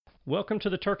Welcome to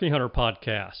the Turkey Hunter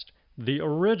Podcast, the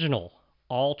original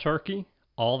all-turkey,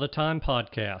 all-the-time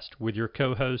podcast with your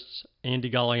co-hosts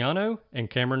Andy Galliano and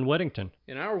Cameron Weddington.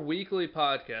 In our weekly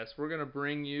podcast, we're going to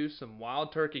bring you some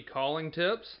wild turkey calling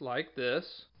tips like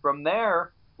this. From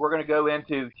there, we're going to go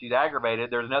into, she's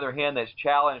aggravated, there's another hen that's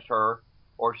challenged her,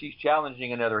 or she's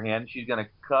challenging another hen, she's going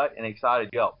to cut an excited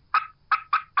yelp.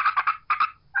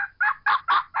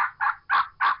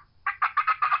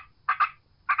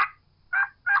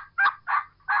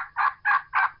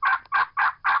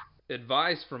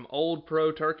 Advice from old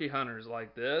pro turkey hunters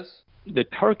like this. The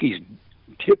turkeys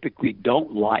typically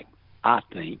don't like, I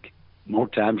think, more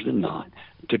times than not,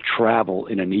 to travel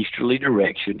in an easterly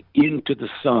direction into the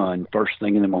sun first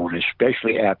thing in the morning,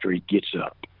 especially after he gets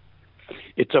up.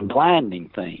 It's a blinding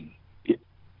thing.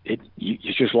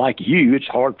 It's just like you. It's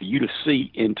hard for you to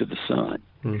see into the sun.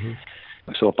 Mm-hmm.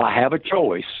 So if I have a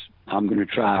choice, I'm going to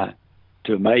try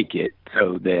to make it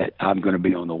so that I'm going to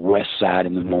be on the west side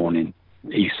in the morning,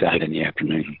 east side in the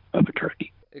afternoon of a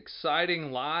turkey.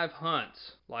 Exciting live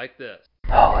hunts like this.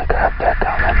 Holy crap, they're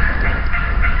coming.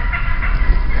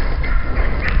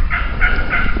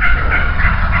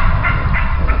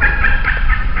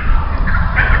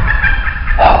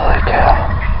 Holy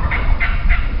cow.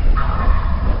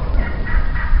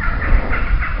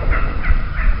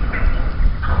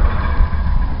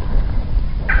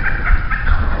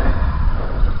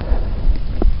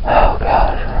 Oh,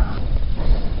 God.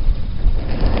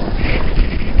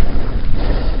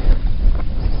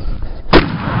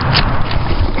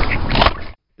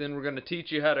 Then we're going to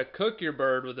teach you how to cook your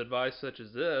bird with advice such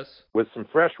as this. With some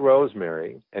fresh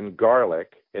rosemary and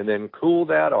garlic, and then cool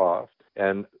that off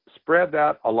and spread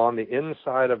that along the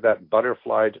inside of that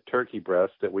butterflied turkey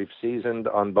breast that we've seasoned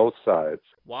on both sides.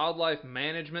 Wildlife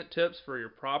management tips for your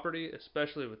property,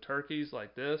 especially with turkeys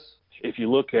like this. If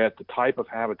you look at the type of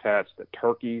habitats that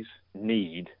turkeys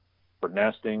need for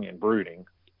nesting and brooding,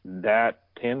 that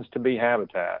tends to be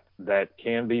habitat that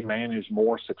can be managed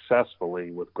more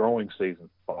successfully with growing season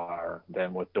fire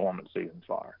than with dormant season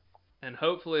fire. And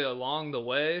hopefully along the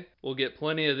way, we'll get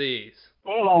plenty of these.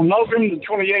 Well, on November the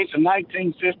 28th of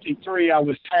 1953, I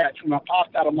was hatched. When I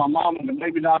popped out of my mom and the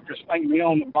baby doctor spanked me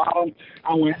on the bottom,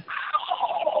 I went,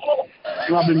 ow!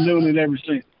 And I've been doing it ever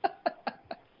since.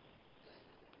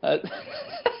 I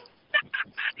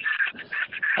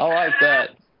like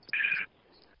that.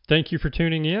 Thank you for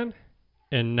tuning in.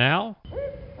 And now,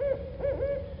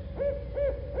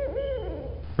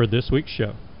 for this week's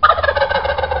show.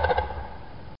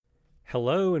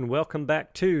 Hello and welcome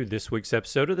back to this week's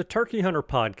episode of the Turkey Hunter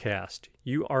Podcast.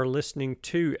 You are listening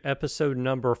to episode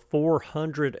number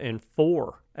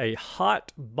 404, a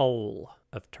hot bowl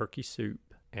of turkey soup.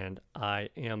 And I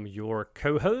am your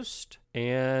co-host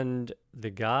and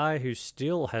the guy who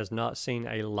still has not seen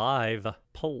a live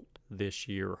poult this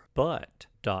year, but ...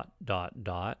 All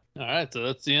right, so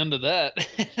that's the end of that.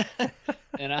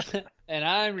 and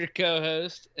I'm your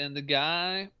co-host and the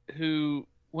guy who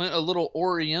went a little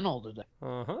oriental today.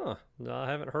 I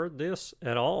haven't heard this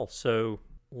at all, so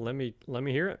let me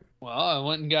hear it. Well, I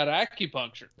went and got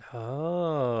acupuncture.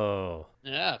 Oh.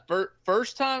 Yeah,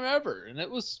 first time ever, and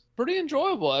it was pretty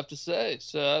enjoyable, I have to say.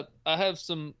 So I have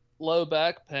some low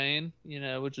back pain,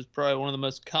 which is probably one of the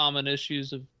most common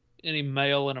issues of any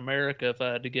male in America, if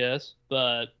I had to guess.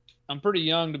 But I'm pretty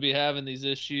young to be having these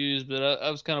issues, but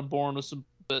I was kind of born with some.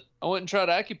 But I went and tried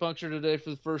acupuncture today for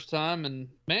the first time, and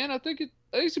man, I think it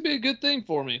used to be a good thing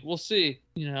for me. We'll see.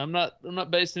 I'm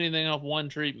not basing anything off one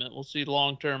treatment. We'll see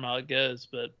long term how it goes.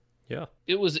 But yeah,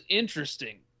 it was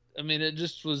interesting. I mean, it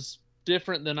just was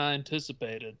different than I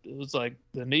anticipated. It was like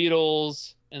the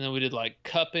needles, and then we did like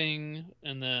cupping,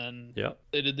 and then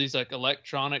they did these like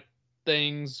electronic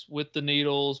things with the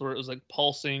needles where it was like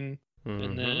pulsing,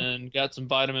 and then got some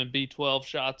vitamin B12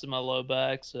 shots in my low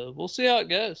back. So we'll see how it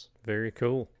goes. Very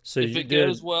cool. So if it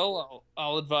goes well,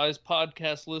 I'll advise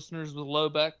podcast listeners with low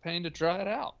back pain to try it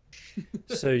out.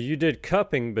 So you did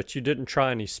cupping, but you didn't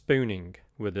try any spooning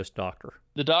with this doctor.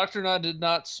 The doctor and I did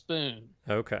not spoon.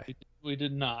 Okay. We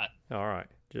did not. All right.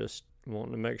 Just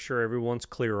wanting to make sure everyone's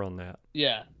clear on that.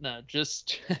 Yeah. No,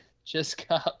 just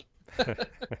cup.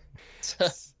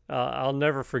 I'll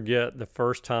never forget the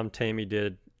first time Tammy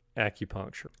did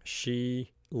acupuncture.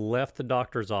 She left the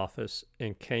doctor's office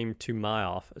and came to my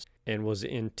office and was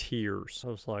in tears. I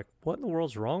was like, what in the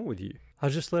world's wrong with you? I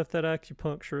just left that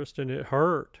acupuncturist and it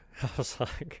hurt. I was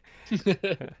like,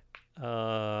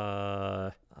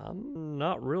 I'm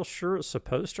not real sure it's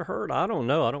supposed to hurt. I don't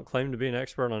know. I don't claim to be an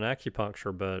expert on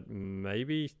acupuncture, but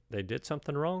maybe they did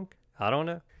something wrong. I don't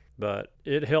know. But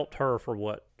it helped her for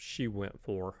what she went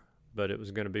for. but it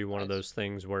was going to be one of those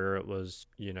things where it was,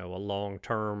 a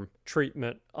long-term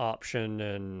treatment option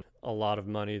and a lot of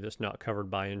money that's not covered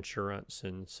by insurance.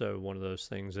 And so one of those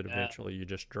things that eventually you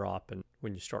just drop and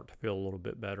when you start to feel a little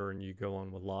bit better and you go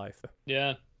on with life.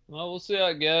 Yeah. Well, we'll see how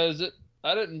it goes.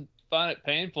 I didn't find it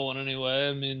painful in any way.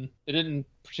 I mean, it didn't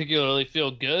particularly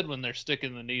feel good when they're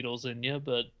sticking the needles in you,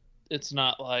 but it's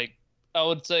not like, I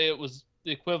would say it was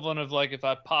the equivalent of like if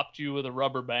I popped you with a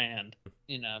rubber band.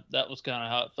 That was kind of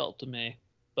how it felt to me.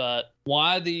 But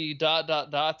why the ...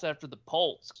 after the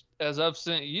pulse? As I've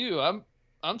sent you,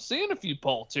 I'm seeing a few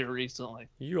pulse here recently.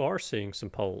 You are seeing some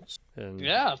pulse, and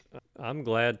yeah, I'm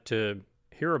glad to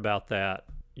hear about that.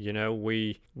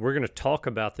 We're going to talk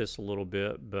about this a little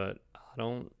bit, but I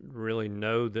don't really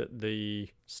know that the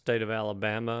state of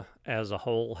Alabama as a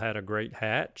whole had a great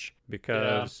hatch,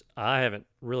 because I haven't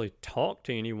really talked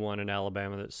to anyone in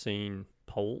Alabama that's seen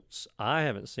poults. I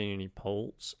haven't seen any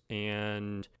poults,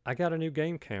 and I got a new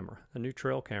game camera, a new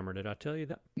trail camera. Did I tell you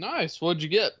that? Nice. What'd you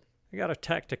get? I got a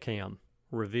Tacticam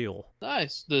Reveal.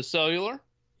 Nice. The cellular?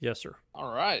 Yes, sir.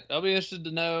 All right. I'll be interested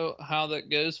to know how that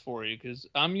goes for you, because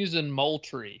I'm using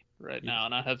Moultrie right now,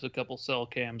 and I have a couple cell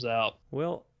cams out.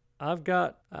 Well, I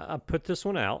put this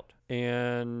one out,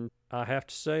 and I have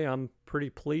to say I'm pretty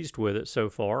pleased with it so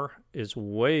far. It's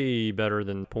way better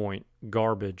than point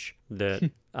garbage that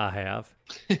I have.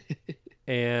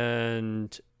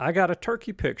 And I got a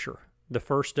turkey picture the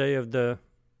first day of the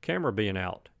camera being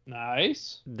out.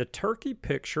 Nice. The turkey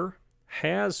picture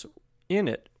has in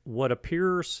it what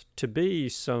appears to be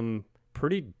some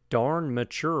pretty darn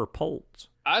mature poults.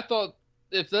 I thought,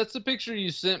 if that's the picture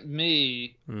you sent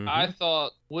me, I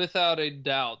thought without a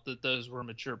doubt that those were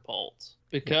mature poults,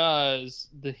 because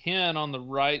the hen on the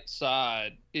right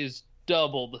side is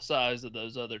double the size of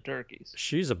those other turkeys.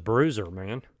 She's a bruiser,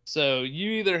 man. So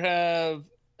you either have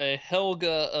a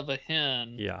Helga of a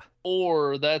hen,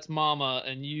 or that's mama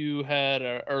and you had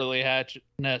an early hatch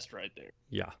nest right there.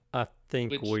 Yeah, I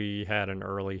think we had an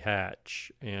early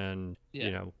hatch, and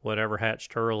whatever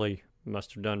hatched early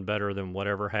must have done better than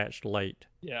whatever hatched late.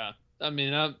 Yeah. I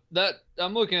mean,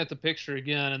 I'm looking at the picture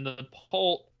again, and the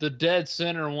poult, the dead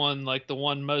center one, like the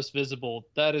one most visible,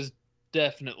 that is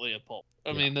definitely a poult.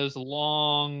 I mean, those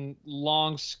long,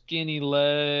 skinny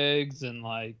legs, and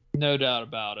like, no doubt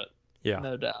about it. Yeah.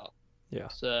 No doubt. Yeah.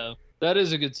 So that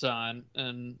is a good sign.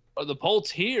 And the poults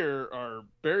here are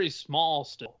very small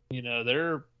still.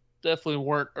 They're definitely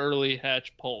weren't early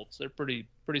hatch poults. They're pretty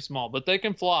small, but they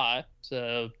can fly.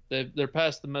 So they're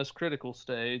past the most critical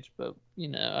stage. But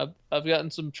I've gotten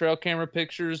some trail camera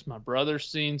pictures. My brother's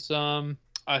seen some.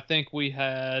 I think we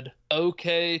had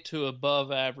okay to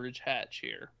above average hatch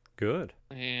here. Good.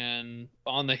 And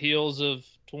on the heels of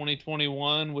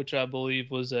 2021, which I believe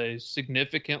was a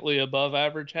significantly above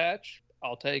average hatch,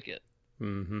 I'll take it.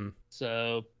 Mm-hmm.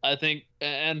 So I think,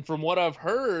 and from what I've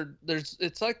heard,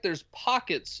 it's like there's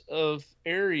pockets of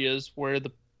areas where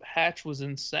the hatch was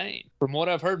insane. From what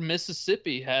I've heard,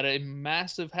 Mississippi had a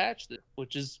massive hatch there,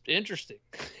 which is interesting.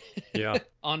 Yeah.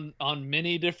 on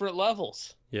many different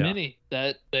levels. Yeah. Many.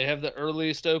 That they have the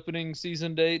earliest opening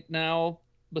season date now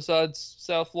besides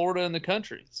South Florida in the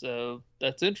country. So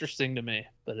that's interesting to me.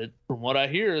 But from what I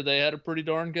hear, they had a pretty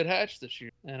darn good hatch this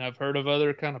year. And I've heard of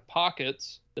other kind of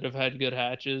pockets that have had good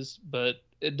hatches, but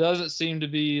it doesn't seem to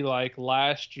be like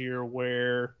last year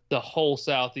where the whole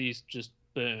Southeast just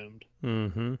boomed.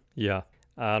 Mm-hmm. Yeah.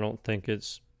 I don't think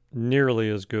it's nearly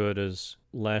as good as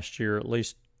last year, at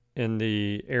least in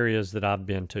the areas that I've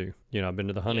been to. I've been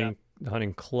to the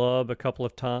hunting club a couple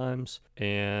of times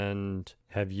and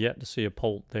have yet to see a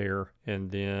poult there.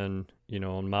 And then,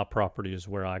 on my property is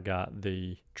where I got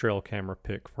the trail camera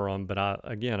pic from. But I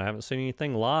haven't seen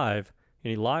anything live,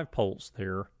 any live poults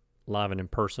there, live and in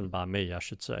person by me, I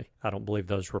should say. I don't believe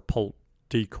those were poult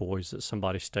decoys that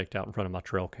somebody staked out in front of my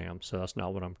trail cam. So that's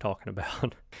not what I'm talking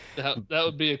about. That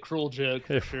would be a cruel joke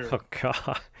for sure. Oh,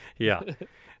 God. Yeah.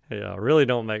 Yeah. Really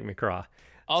don't make me cry.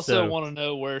 Also want to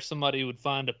know where somebody would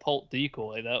find a poult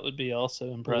decoy. That would be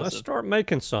also impressive. Well, let's start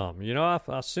making some.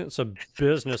 I sense a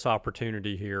business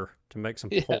opportunity here to make some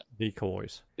poult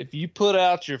decoys. If you put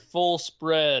out your full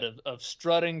spread of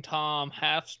strutting Tom,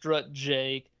 half strut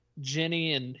Jake,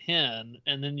 Jenny, and hen,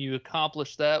 and then you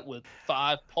accomplish that with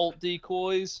 5 poult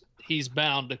decoys, he's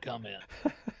bound to come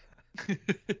in.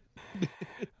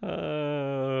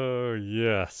 Oh,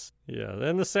 yes. Yeah.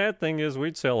 Then the sad thing is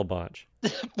we'd sell a bunch.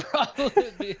 Probably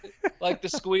be like the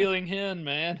squealing hen,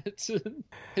 man.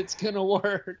 It's gonna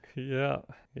work. Yeah.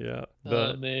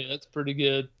 Oh, man, that's pretty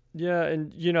good. Yeah,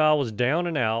 and I was down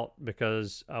and out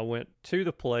because I went to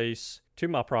the place, to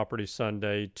my property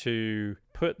Sunday to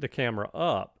put the camera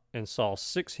up and saw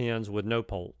 6 hens with no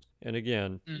poults. And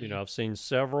again, I've seen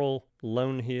several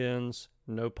lone hens,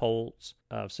 no poults.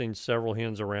 I've seen several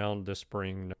hens around this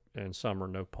spring and summer,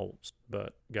 no poults,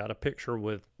 but got a picture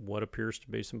with what appears to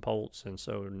be some poults. And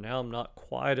so now I'm not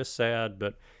quite as sad,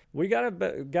 but we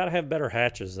gotta have better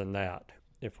hatches than that.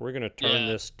 If we're going to turn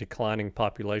this declining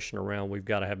population around, we've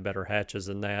got to have better hatches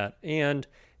than that. And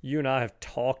you and I have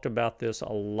talked about this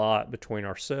a lot between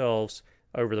ourselves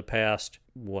over the past,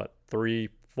 3-4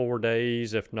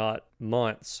 days, if not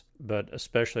months, but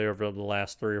especially over the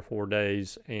last 3 or 4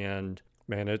 days. And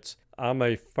man, I'm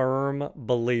a firm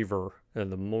believer,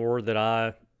 and the more that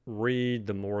I read,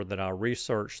 the more that I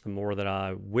research, the more that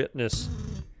I witness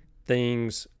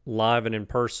things live and in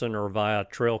person or via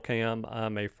trail cam,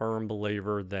 I'm a firm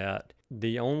believer that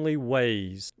the only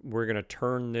ways we're going to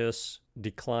turn this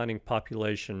declining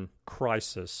population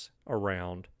crisis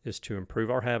around is to improve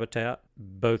our habitat,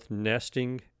 both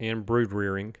nesting and brood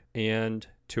rearing, and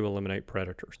to eliminate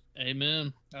predators.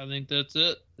 Amen. I think that's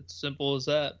it. It's simple as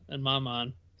that in my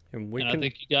mind. And I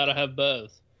think you got to have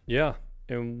both. Yeah,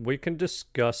 and we can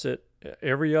discuss it.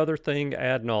 Every other thing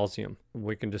ad nauseum.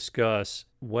 We can discuss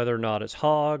whether or not it's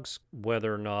hogs,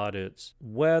 whether or not it's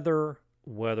weather,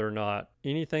 whether or not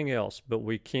anything else, but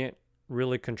we can't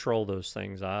really control those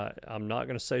things. I'm not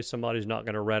going to say somebody's not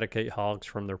going to eradicate hogs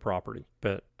from their property,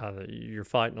 but you're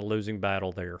fighting a losing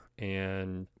battle there.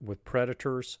 And with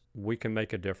predators, we can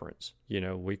make a difference.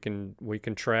 We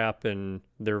can trap, and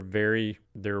their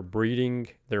breeding,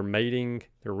 their mating,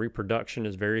 their reproduction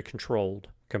is very controlled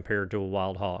compared to a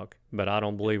wild hog. But I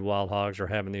don't believe wild hogs are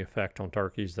having the effect on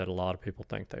turkeys that a lot of people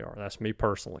think they are. That's me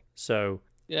personally. So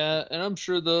yeah, and I'm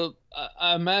sure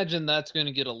I imagine that's going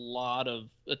to get a lot of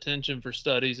attention for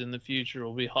studies in the future,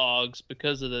 will be hogs,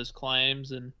 because of those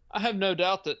claims. And I have no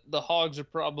doubt that the hogs are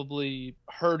probably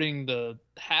hurting the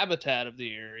habitat of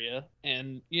the area.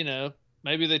 And,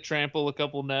 maybe they trample a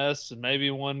couple nests, and maybe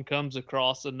one comes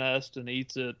across a nest and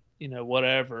eats it,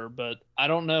 whatever. But I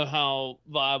don't know how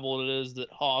viable it is that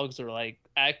hogs are like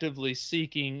actively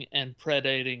seeking and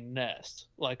predating nests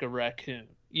like a raccoon.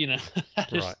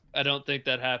 I don't think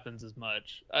that happens as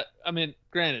much. I mean,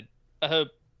 granted, I hope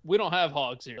we don't have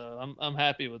hogs here. So I'm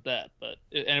happy with that.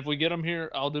 And if we get them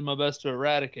here, I'll do my best to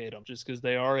eradicate them, just because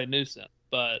they are a nuisance.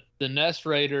 But the nest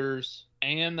raiders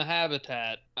and the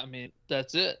habitat, I mean,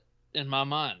 that's it in my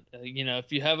mind.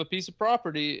 If you have a piece of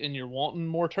property and you're wanting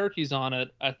more turkeys on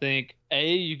it, I think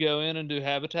you go in and do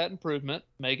habitat improvement,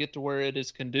 make it to where it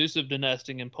is conducive to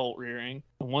nesting and poult rearing.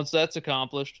 And once that's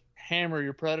accomplished, hammer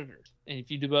your predators. And if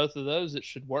you do both of those, it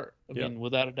should work. I mean,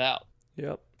 without a doubt.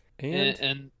 Yep.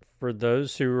 And for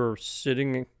those who are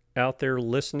sitting out there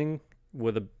listening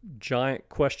with a giant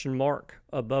question mark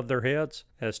above their heads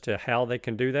as to how they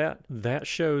can do that, that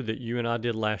show that you and I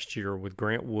did last year with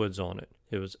Grant Woods on it,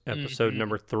 it was episode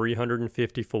number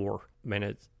 354.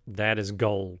 Man, that is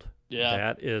gold. Yeah.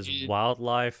 That is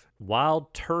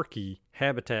wild turkey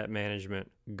habitat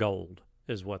management gold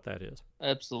is what that is.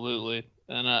 Absolutely.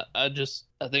 And I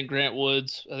think Grant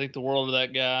Woods, I think the world of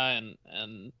that guy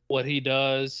and what he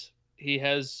does. He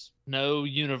has no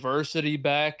university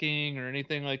backing or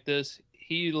anything like this.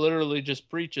 He literally just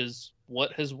preaches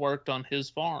what has worked on his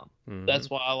farm. Mm-hmm. That's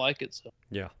why I like it so.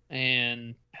 Yeah.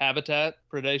 And habitat,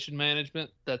 predation management,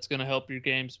 that's going to help your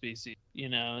game species,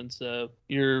 and so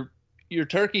your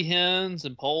turkey hens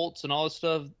and poults and all this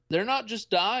stuff, they're not just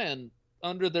dying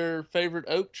under their favorite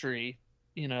oak tree,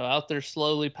 out there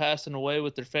slowly passing away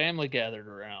with their family gathered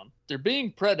around. They're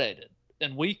being predated.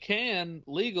 And we can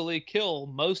legally kill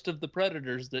most of the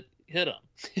predators that hit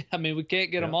them. I mean, we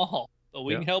can't get them all, but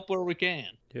we can help where we can.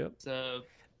 Yep. So,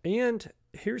 and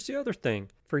here's the other thing.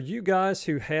 For you guys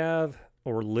who have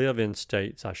or live in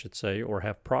states, I should say, or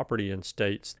have property in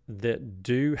states that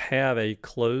do have a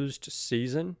closed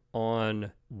season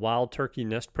on wild turkey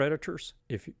nest predators,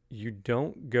 if you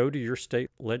don't go to your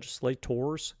state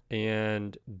legislators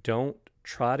and don't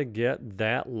try to get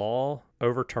that law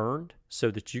overturned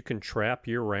so that you can trap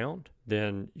year round,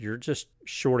 then you're just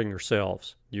shorting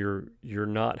yourselves. You're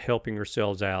not helping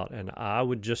yourselves out. And I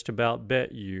would just about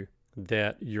bet you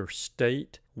that your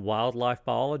state wildlife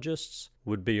biologists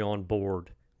would be on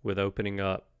board with opening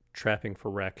up trapping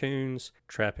for raccoons,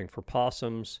 trapping for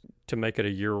possums, to make it a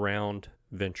year-round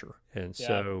venture. And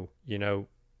so,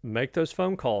 make those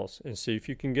phone calls and see if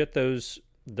you can get those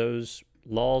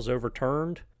laws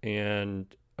overturned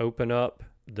and open up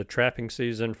the trapping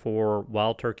season for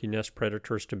wild turkey nest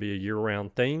predators to be a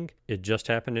year-round thing. It just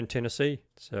happened in Tennessee,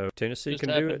 so Tennessee can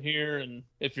do it here. And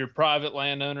if you're a private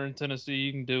landowner in Tennessee,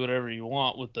 you can do whatever you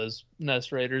want with those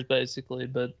nest raiders, basically.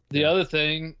 But the other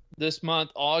thing, this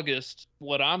month, August,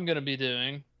 what I'm going to be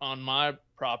doing on my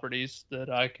properties that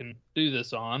I can do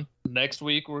this on. Next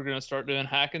week, we're going to start doing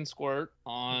hack and squirt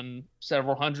on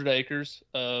several hundred acres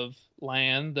of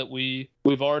land that we've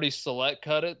already select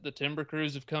cut it. The timber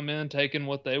crews have come in, taken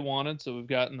what they wanted, so we've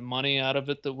gotten the money out of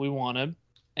it that we wanted.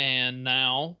 And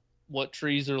now what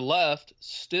trees are left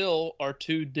still are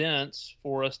too dense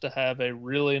for us to have a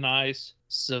really nice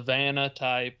savanna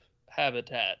type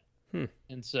habitat.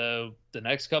 And so the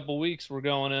next couple weeks, we're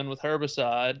going in with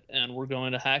herbicide, and we're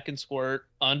going to hack and squirt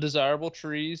undesirable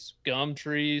trees, gum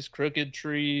trees, crooked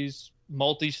trees,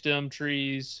 multi-stem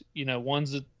trees,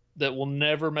 ones that will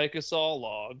never make a saw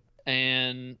log,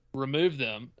 and remove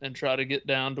them and try to get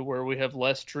down to where we have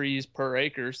less trees per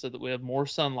acre so that we have more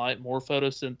sunlight, more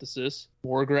photosynthesis,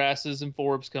 more grasses and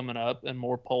forbs coming up, and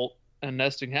more poult and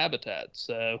nesting habitats.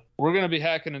 So we're going to be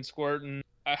hacking and squirting.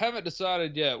 I haven't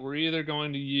decided yet. We're either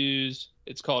going to use,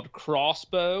 it's called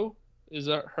Crossbow, is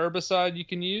a herbicide you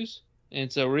can use.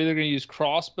 And so we're either going to use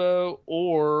Crossbow,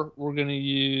 or we're going to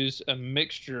use a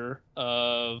mixture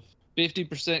of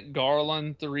 50%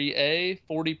 Garland 3A,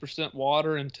 40%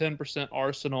 water, and 10%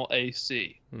 Arsenal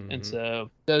AC. Mm-hmm. And so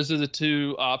those are the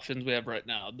two options we have right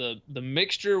now. The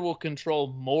mixture will control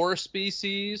more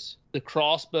species. The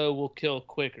Crossbow will kill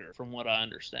quicker, from what I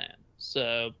understand.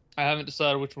 So I haven't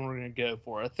decided which one we're going to go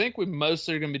for. I think we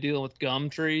mostly are going to be dealing with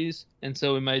gum trees, and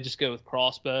so we may just go with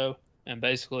Crossbow. And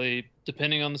basically,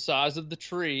 depending on the size of the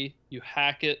tree, you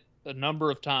hack it a number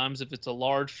of times if it's a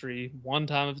large tree, one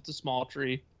time if it's a small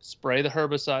tree, spray the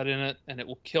herbicide in it, and it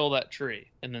will kill that tree.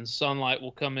 And then sunlight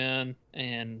will come in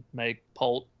and make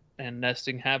poult and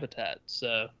nesting habitat.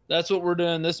 So that's what we're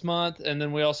doing this month. And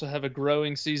then we also have a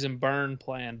growing season burn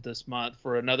planned this month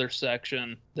for another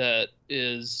section that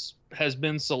has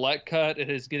been select cut. It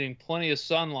is getting plenty of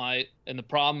sunlight. And the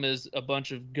problem is a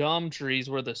bunch of gum trees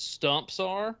where the stumps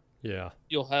are. Yeah.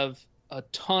 You'll have a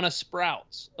ton of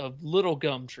sprouts of little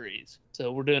gum trees.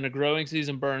 So we're doing a growing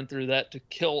season burn through that to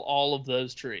kill all of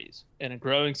those trees. And a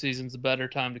growing season's a better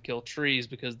time to kill trees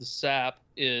because the sap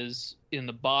is in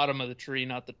the bottom of the tree,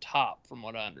 not the top, from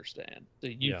what I understand. So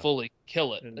you fully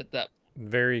kill it at that point.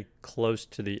 Very close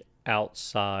to the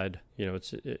outside.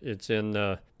 It's in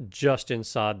the just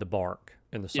inside the bark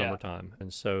in the summertime.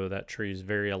 And so that tree is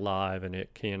very alive, and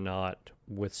it cannot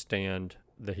withstand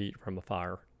the heat from a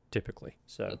fire typically.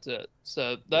 So that's it.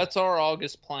 So that's our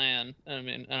August plan.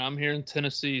 And I'm here in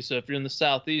Tennessee. So if you're in the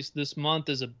Southeast, this month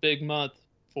is a big month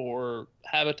for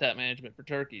habitat management for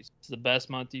turkeys. It's the best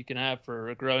month you can have for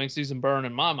a growing season burn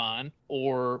in my mind,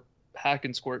 or hack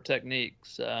and squirt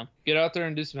techniques. Get out there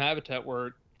and do some habitat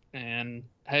work. And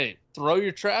hey, throw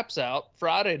your traps out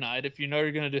Friday night if you know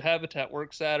you're going to do habitat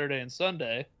work Saturday and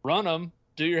Sunday. Run them,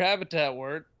 do your habitat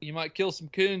work. You might kill some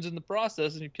coons in the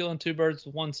process, and you're killing two birds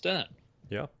with one stone.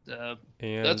 Yeah.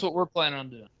 And that's what we're planning on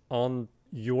doing. On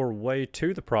your way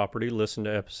to the property, listen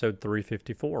to episode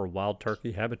 354, Wild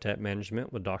Turkey Habitat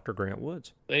Management with Dr. Grant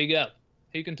Woods. There you go.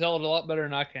 He can tell it a lot better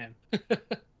than I can.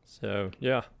 So,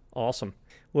 yeah, awesome.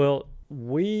 Well,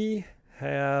 we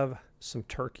have some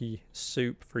turkey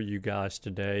soup for you guys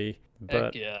today,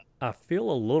 but I feel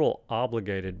a little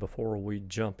obligated before we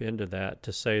jump into that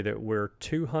to say that we're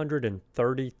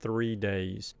 233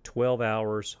 days, 12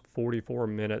 hours, 44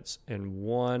 minutes, and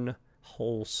 1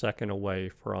 whole second away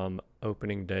from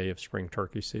opening day of spring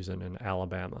turkey season in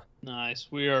Alabama. Nice.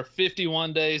 We are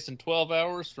 51 days and 12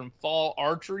 hours from fall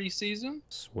archery season.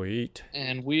 Sweet.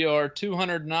 And we are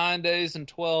 209 days and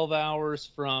 12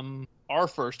 hours from our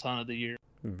first hunt of the year.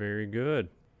 Very good.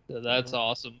 So that's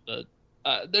awesome. But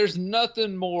there's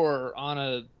nothing more on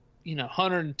a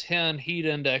 110 heat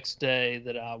index day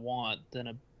that I want than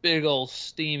a big old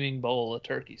steaming bowl of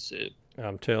turkey soup.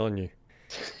 I'm telling you.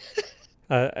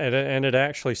 And it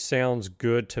actually sounds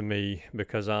good to me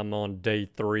because I'm on day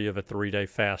 3 of a 3-day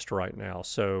fast right now.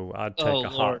 So I'd take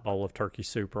hot bowl of turkey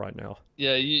soup right now.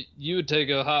 Yeah, you would take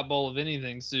a hot bowl of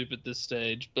anything soup at this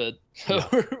stage, but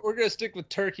we're going to stick with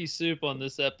turkey soup on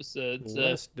this episode. So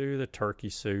let's do the turkey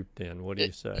soup then. What do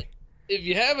you say? If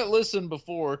you haven't listened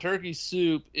before, turkey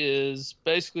soup is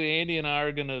basically Andy and I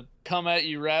are going to come at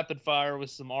you rapid fire with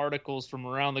some articles from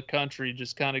around the country,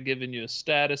 just kind of giving you a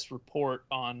status report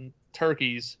on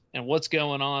turkeys and what's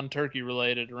going on turkey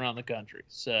related around the country.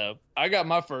 So I got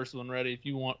my first one ready if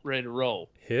you want ready to roll.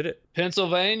 Hit it.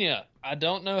 Pennsylvania. I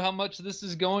don't know how much this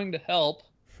is going to help,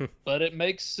 but it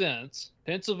makes sense.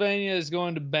 Pennsylvania is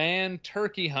going to ban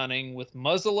turkey hunting with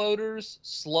muzzleloaders,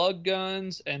 slug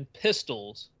guns, and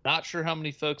pistols. Not sure how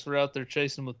many folks were out there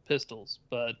chasing with pistols,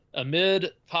 but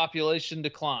amid population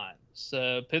decline.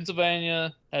 So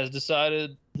Pennsylvania has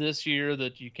decided this year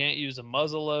that you can't use a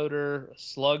muzzleloader, a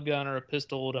slug gun, or a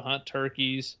pistol to hunt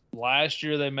turkeys. Last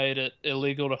year they made it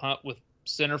illegal to hunt with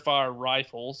centerfire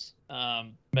rifles.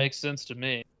 Makes sense to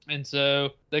me. And so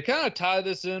they kind of tie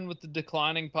this in with the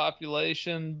declining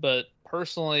population, but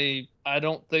personally, I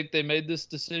don't think they made this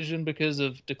decision because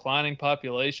of declining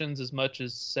populations as much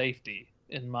as safety,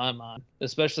 in my mind,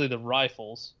 especially the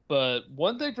rifles. But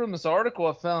one thing from this article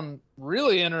I found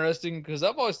really interesting, because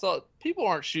I've always thought people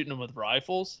aren't shooting them with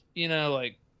rifles. You know,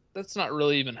 like, that's not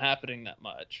really even happening that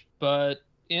much. But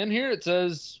in here it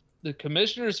says the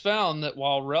commissioners found that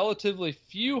while relatively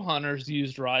few hunters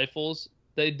used rifles,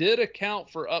 they did account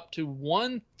for up to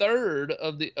 1/3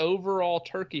 of the overall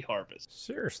turkey harvest.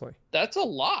 Seriously. That's a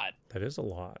lot. That is a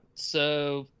lot.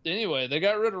 So anyway, they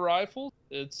got rid of rifles.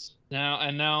 It's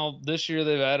now this year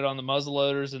they've added on the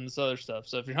muzzleloaders and this other stuff.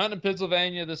 So if you're hunting in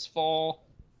Pennsylvania this fall,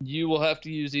 you will have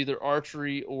to use either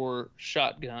archery or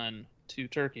shotgun to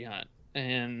turkey hunt.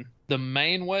 And the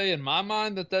main way in my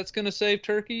mind that that's going to save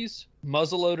turkeys,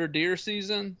 muzzleloader deer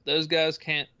season, those guys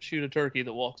can't shoot a turkey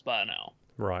that walks by now.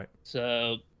 Right.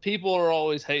 So people are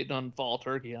always hating on fall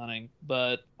turkey hunting,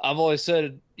 but I've always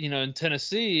said, you know, in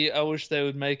Tennessee, I wish they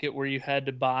would make it where you had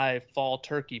to buy a fall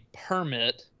turkey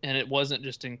permit and it wasn't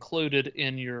just included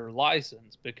in your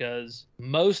license, because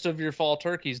most of your fall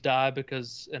turkeys die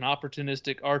because an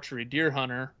opportunistic archery deer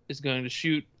hunter is going to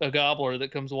shoot a gobbler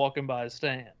that comes walking by a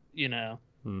stand, you know.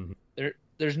 Mm-hmm.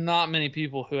 There's not many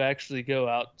people who actually go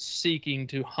out seeking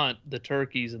to hunt the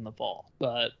turkeys in the fall.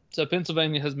 But so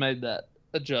Pennsylvania has made that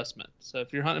adjustment. So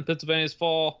if you're hunting Pennsylvania this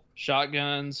fall,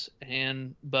 shotguns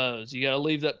and bows. You got to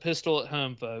leave that pistol at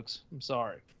home, folks. I'm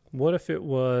sorry. What if it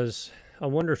was, I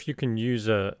wonder if you can use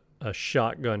a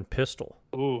shotgun pistol.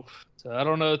 Ooh. So I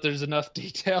don't know if there's enough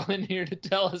detail in here to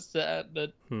tell us that,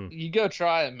 but you go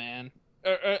try it, man.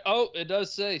 It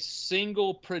does say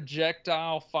single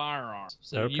projectile firearm.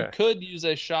 So Okay. You could use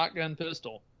a shotgun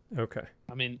pistol. Okay.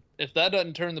 I mean, if that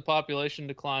doesn't turn the population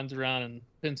declines around in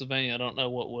Pennsylvania, I don't know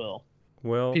what will.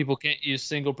 Well, People can't use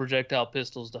single projectile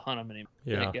pistols to hunt them anymore.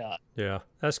 Yeah. Thank God. yeah,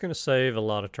 that's going to save a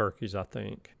lot of turkeys, I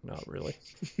think. Not really.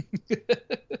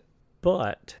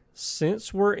 But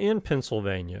since we're in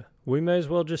Pennsylvania, we may as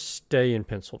well just stay in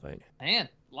Pennsylvania. Man,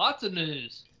 lots of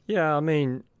news. Yeah, I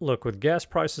mean, look, with gas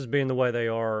prices being the way they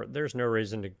are, there's no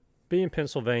reason to be in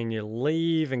Pennsylvania,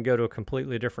 leave and go to a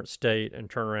completely different state and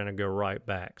turn around and go right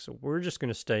back. So we're just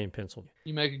going to stay in Pennsylvania.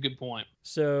 You make a good point.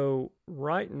 So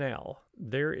right now,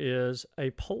 there is a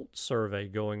Pulse survey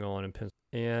going on in Pennsylvania.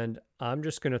 And I'm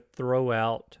just going to throw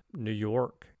out New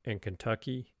York and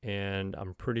Kentucky, and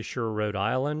I'm pretty sure Rhode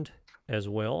Island as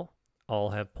well. All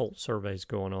have Pulse surveys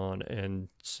going on. And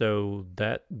so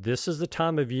this is the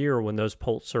time of year when those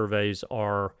Pulse surveys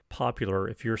are popular.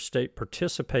 If your state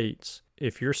participates,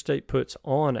 if your state puts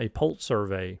on a Pulse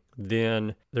survey,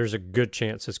 then there's a good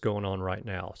chance it's going on right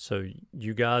now. So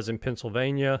you guys in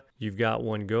Pennsylvania, you've got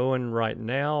one going right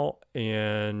now.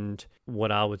 And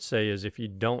what I would say is if you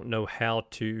don't know how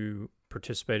to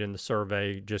participate in the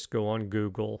survey, just go on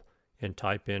Google and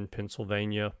type in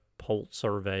Pennsylvania Pulse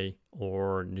survey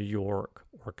or New York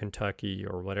or Kentucky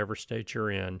or whatever state you're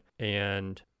in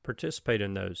and participate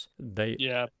in those.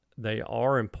 They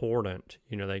are important.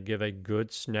 You know, they give a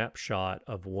good snapshot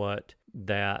of what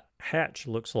that hatch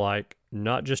looks like,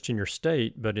 not just in your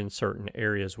state, but in certain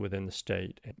areas within the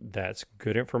state. That's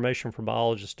good information for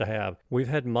biologists to have. We've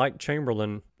had Mike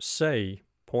Chamberlain say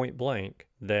point blank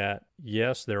that,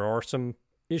 yes, there are some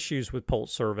issues with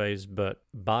Pulse surveys, but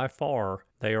by far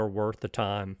they are worth the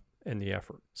time and the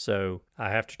effort. So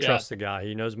I have to trust the guy.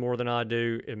 He knows more than I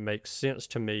do. It makes sense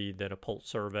to me that a Pulse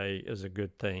survey is a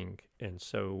good thing. And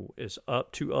so it's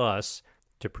up to us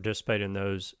to participate in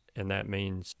those. And that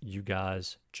means you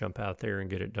guys jump out there and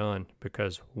get it done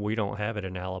because we don't have it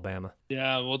in Alabama.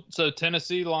 Yeah, well, so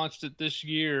Tennessee launched it this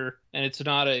year, and it's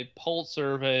not a Pulse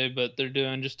survey, but they're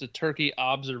doing just a turkey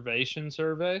observation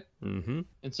survey. Mm-hmm.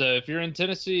 And so if you're in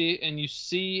Tennessee and you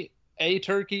see a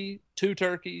turkey, 2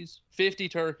 turkeys, 50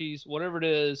 turkeys, whatever it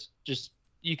is, just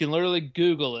you can literally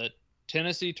Google it.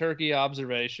 Tennessee turkey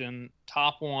observation,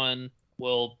 top one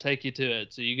will take you to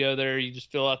it. So you go there, you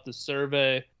just fill out the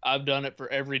survey. I've done it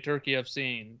for every turkey I've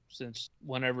seen since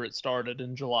whenever it started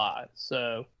in July.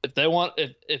 So if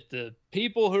the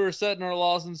people who are setting our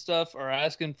laws and stuff are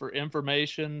asking for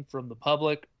information from the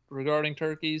public regarding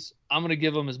turkeys, I'm going to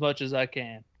give them as much as I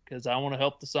can because I want to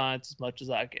help the science as much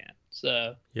as I can.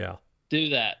 So yeah, do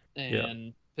that.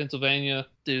 And Pennsylvania,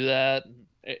 do that.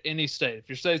 Any state. If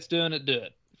your state's doing it, do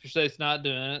it. If your state's not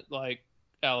doing it, like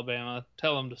Alabama,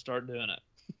 tell them to start doing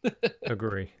it.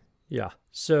 Agree. Yeah.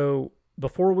 So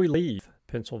before we leave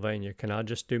Pennsylvania. Can I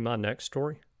just do my next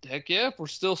story? Heck yeah, if we're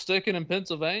still sticking in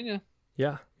Pennsylvania.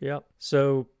 Yeah.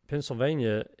 So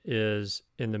Pennsylvania is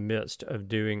in the midst of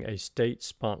doing a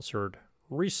state-sponsored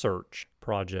research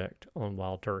project on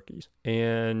wild turkeys.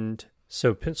 And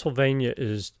so Pennsylvania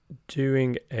is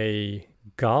doing a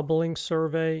gobbling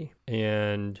survey,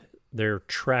 and they're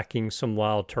tracking some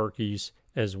wild turkeys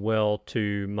as well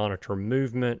to monitor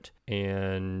movement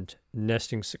and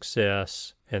nesting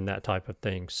success and that type of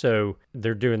thing. So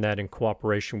they're doing that in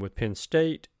cooperation with Penn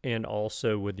State and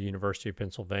also with the University of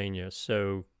Pennsylvania.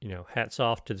 So, hats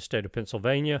off to the state of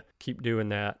Pennsylvania. Keep doing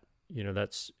that.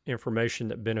 That's information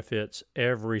that benefits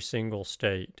every single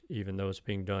state, even though it's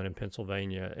being done in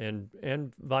Pennsylvania,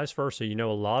 and vice versa. A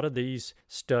lot of these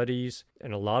studies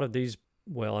and a lot of these,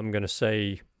 well, I'm going to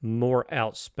say more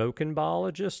outspoken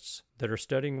biologists that are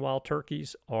studying wild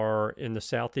turkeys are in the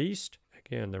Southeast.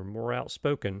 Again, they're more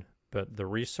outspoken, but the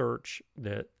research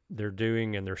that they're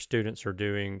doing and their students are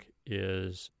doing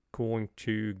is going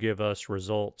to give us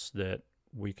results that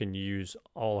we can use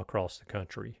all across the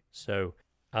country. So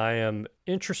I am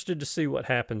interested to see what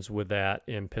happens with that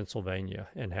in Pennsylvania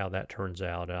and how that turns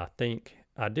out. And I think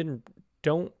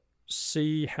don't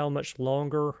see how much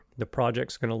longer the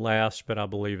project's going to last, but I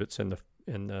believe it's in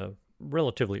the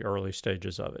relatively early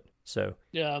stages of it. So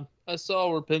yeah, I saw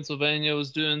where Pennsylvania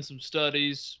was doing some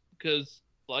studies because,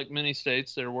 like many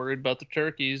states, they're worried about the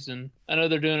turkeys, and I know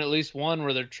they're doing at least one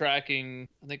where they're tracking,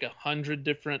 I think, 100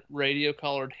 different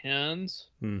radio-collared hens.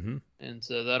 Mm-hmm. And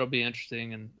so that'll be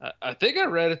interesting. And I think I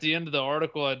read at the end of the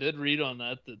article I did read on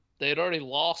that they had already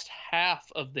lost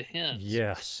half of the hens.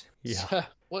 Yes. Yeah. So,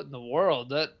 what in the world?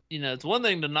 That, it's one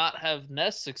thing to not have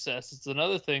nest success. It's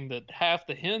another thing that half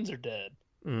the hens are dead.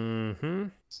 Mm-hmm.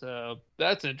 So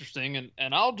that's interesting.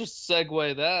 And I'll just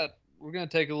segue that. We're going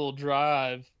to take a little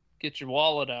drive, get your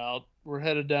wallet out. We're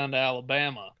headed down to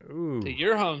Alabama, Ooh. to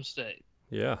your home state.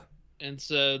 Yeah. And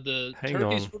so the hang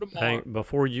turkeys on. for tomorrow.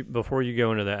 Before you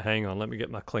go into that, hang on. Let me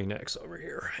get my Kleenex over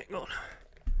here. Hang on.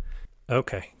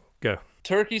 Okay, go.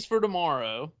 Turkeys for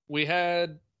tomorrow. We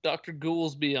had Dr.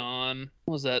 Goolsby on.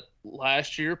 What was that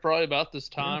last year? Probably about this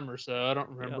time or so. I don't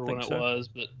remember when it was,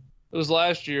 but it was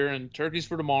last year. And turkeys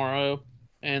for tomorrow,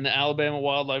 and the Alabama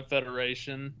Wildlife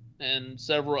Federation, and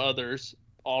several others.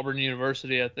 Auburn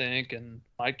University, I think, and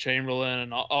Mike Chamberlain,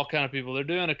 and all kind of people. They're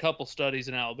doing a couple studies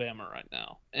in Alabama right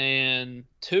now. And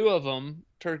two of them,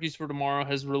 Turkeys for Tomorrow,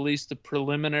 has released the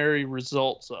preliminary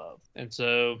results of. And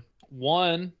so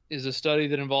one is a study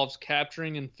that involves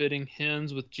capturing and fitting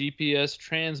hens with GPS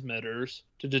transmitters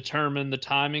to determine the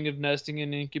timing of nesting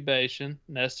and incubation,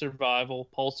 nest survival,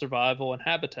 pulse survival, and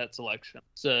habitat selection.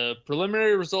 So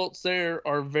preliminary results there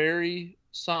are very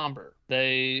somber.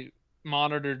 They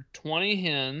monitored 20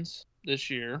 hens this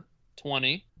year,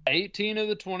 20. 18 of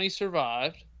the 20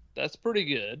 survived. That's pretty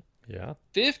good. Yeah.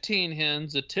 15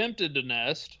 hens attempted to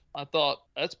nest. I thought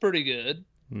that's pretty good.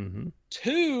 Mm-hmm.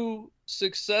 2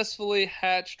 successfully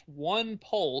hatched 1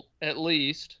 poult at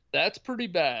least. That's pretty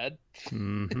bad.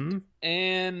 Mm-hmm.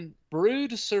 And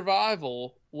brood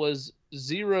survival was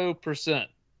 0%.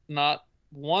 Not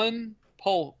 1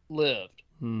 poult lived.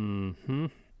 Mm-hmm.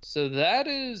 So that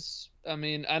is, I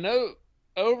know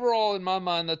overall in my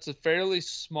mind that's a fairly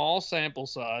small sample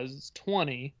size. It's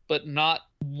 20, but not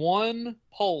 1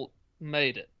 poult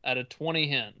made it out of 20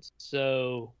 hens.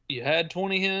 So you had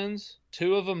 20 hens,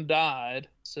 2 of them died,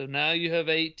 so now you have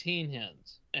 18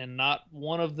 hens, and not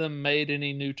one of them made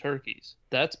any new turkeys.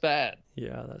 That's bad.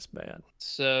 Yeah, that's bad.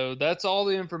 So that's all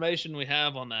the information we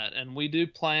have on that. And we do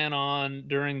plan on,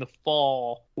 during the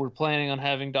fall, we're planning on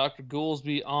having Dr.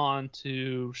 Goolsby on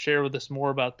to share with us more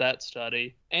about that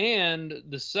study. And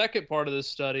the second part of this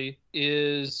study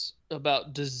is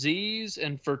about disease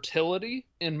and fertility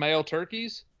in male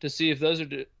turkeys to see if those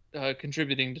are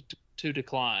contributing to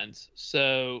declines.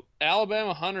 So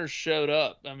Alabama hunters showed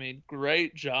up.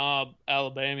 Great job,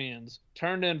 Alabamians.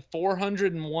 Turned in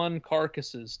 401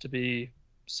 carcasses to be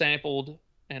sampled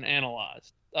and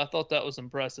analyzed. I thought that was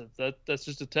impressive. That's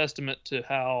just a testament to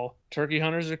how turkey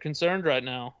hunters are concerned right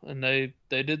now, and they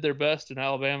did their best in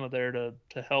Alabama there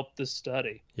to help this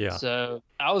study. Yeah. So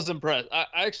I was impressed. I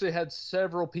actually had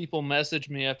several people message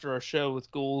me after our show with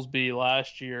Goolsby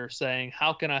last year saying,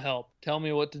 "How can I help? Tell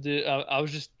me what to do." I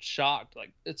was just shocked.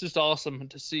 Like, it's just awesome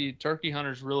to see turkey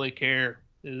hunters really care.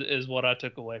 Is what I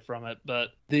took away from it. But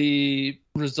the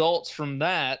results from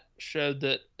that showed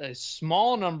that a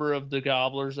small number of the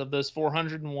gobblers of those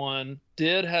 401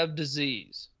 did have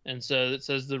disease. And so it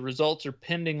says the results are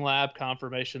pending lab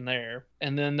confirmation there.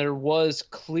 And then there was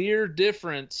clear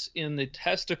difference in the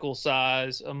testicle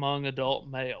size among adult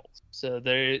males. So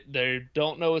they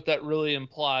don't know what that really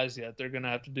implies yet. They're going to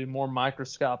have to do more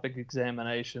microscopic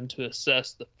examination to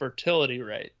assess the fertility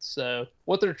rate. So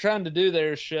what they're trying to do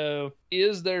there is show,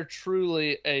 is there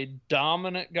truly a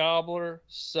dominant gobbler,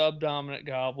 subdominant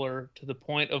gobbler, to the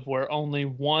point of where only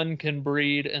one can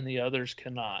breed and the others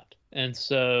cannot? And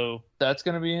so that's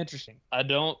going to be interesting.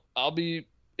 I'll be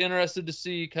interested to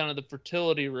see kind of the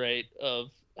fertility rate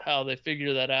of how they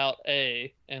figure that out,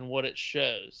 and what it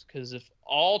shows. Because if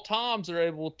all toms are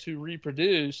able to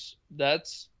reproduce,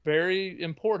 that's very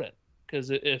important. Because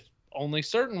if only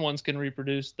certain ones can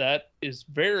reproduce, that is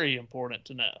very important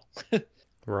to know.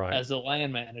 Right. As a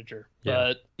land manager.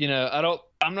 Yeah. But,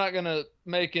 I'm not going to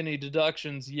make any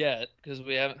deductions yet because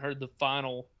we haven't heard the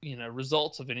final,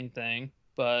 results of anything.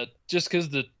 But just because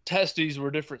the testes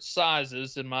were different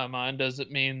sizes in my mind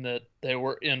doesn't mean that they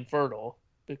were infertile,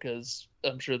 because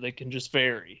I'm sure they can just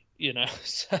vary,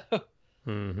 So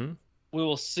Mm-hmm. we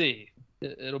will see.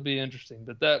 It'll be interesting.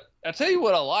 But I tell you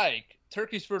what I like,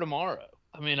 turkeys for tomorrow.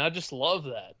 I mean, I just love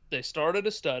that. They started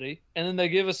a study, and then they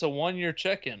give us a 1-year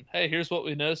check-in. Hey, here's what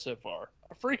we know so far.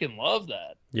 I freaking love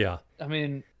that. Yeah. I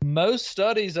mean, most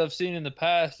studies I've seen in the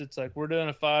past, it's like we're doing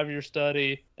a 5-year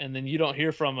study, and then you don't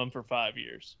hear from them for 5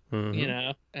 years,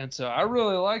 Mm-hmm. And so I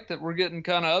really like that we're getting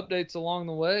kind of updates along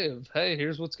the way of, hey,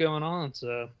 here's what's going on.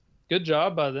 So good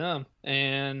job by them.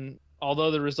 And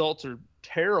although the results are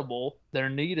terrible, they're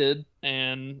needed,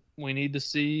 and we need to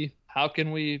see how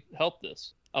can we help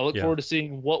this. I look Yeah. forward to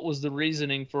seeing what was the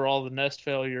reasoning for all the nest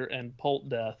failure and poult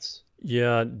deaths.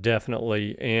 Yeah,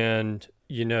 definitely. And,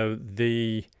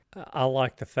 I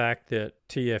like the fact that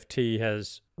TFT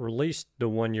has released the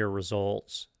 1-year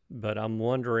results, but I'm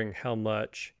wondering how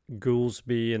much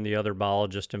Goolsby and the other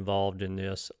biologists involved in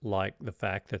this like the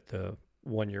fact that the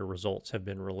 1-year results have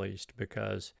been released,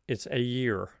 because it's a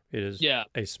year. It is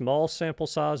a small sample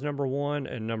size, number one,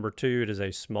 and number two, it is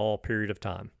a small period of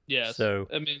time. Yes. So,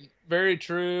 I mean, very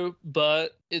true,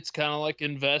 but it's kind of like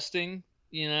investing,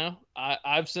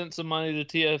 I've sent some money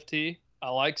to TFT. I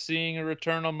like seeing a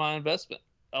return on my investment.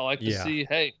 I like to see,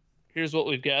 hey, here's what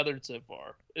we've gathered so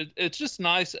far. It's just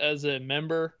nice as a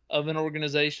member of an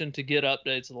organization to get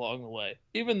updates along the way,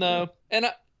 even though, and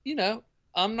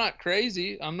I'm not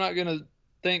crazy. I'm not going to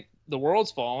think the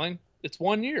world's falling. It's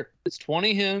 1 year. It's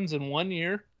 20 hens in 1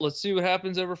 year. Let's see what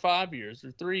happens over 5 years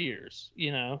or 3 years,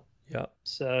 Yep.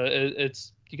 So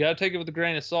it's, you got to take it with a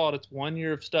grain of salt. It's 1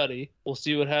 year of study. We'll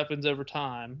see what happens over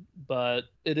time. But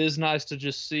it is nice to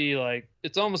just see, like,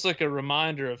 it's almost like a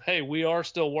reminder of, hey, we are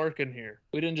still working here.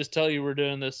 We didn't just tell you we're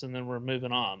doing this and then we're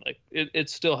moving on. Like,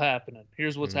 it's still happening.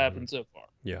 Here's what's happened so far.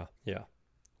 Yeah, yeah.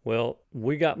 Well,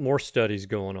 we got more studies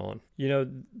going on.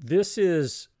 This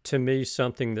is, to me,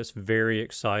 something that's very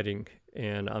exciting,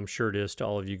 and I'm sure it is to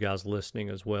all of you guys listening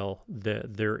as well,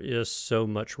 that there is so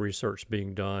much research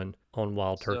being done on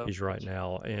wild turkeys right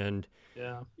now. And,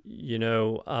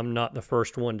 I'm not the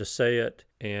first one to say it,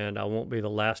 and I won't be the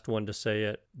last one to say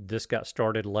it. This got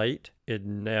started late. It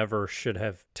never should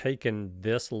have taken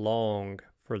this long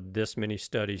for this many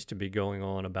studies to be going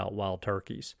on about wild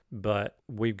turkeys, but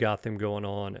we've got them going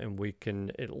on, and we can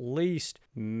at least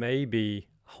maybe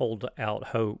hold out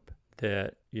hope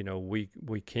that,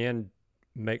 we can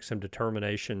make some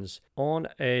determinations on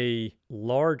a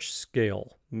large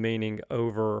scale, meaning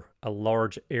over a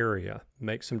large area,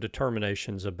 make some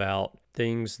determinations about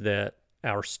things that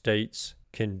our states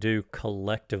can do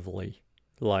collectively,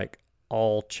 like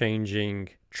all changing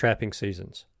trapping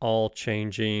seasons, all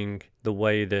changing the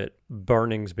way that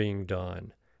burning's being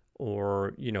done,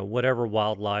 or, whatever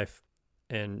wildlife,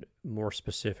 and more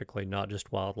specifically, not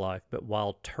just wildlife, but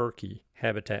wild turkey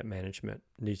habitat management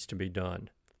needs to be done.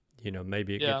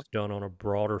 Maybe it gets done on a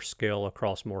broader scale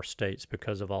across more states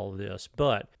because of all of this.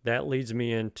 But that leads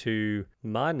me into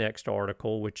my next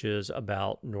article, which is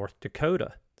about North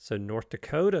Dakota. So North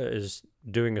Dakota is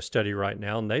doing a study right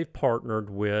now, and they've partnered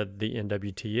with the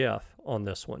NWTF on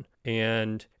this one.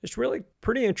 And it's really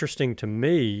pretty interesting to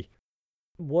me.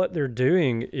 What they're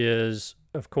doing is,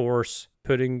 of course,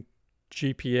 putting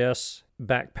GPS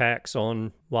backpacks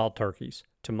on wild turkeys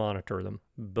to monitor them,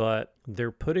 but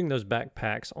they're putting those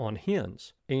backpacks on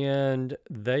hens, and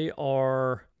they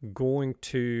are going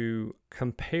to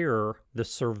compare the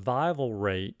survival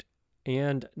rate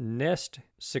and nest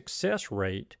success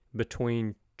rate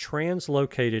between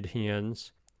translocated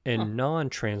hens and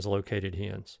non-translocated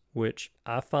hens, which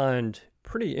I find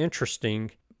pretty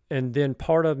interesting. And then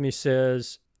part of me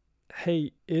says,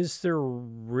 hey, is there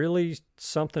really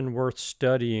something worth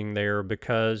studying there?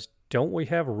 Because don't we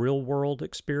have real world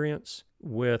experience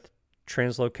with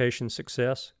translocation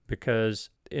success? Because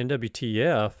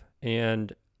NWTF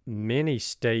and many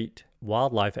state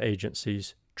wildlife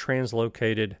agencies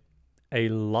translocated a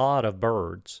lot of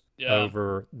birds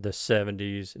over the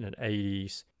 70s and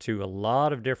 80s to a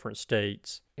lot of different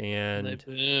states, and they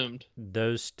boomed.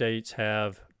 Those states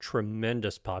have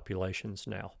tremendous populations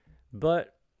now.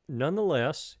 But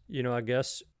nonetheless, I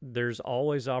guess there's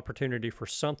always opportunity for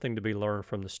something to be learned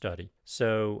from the study.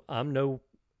 So I'm no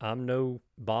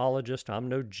biologist, I'm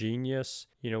no genius,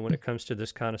 when it comes to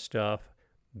this kind of stuff,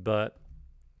 but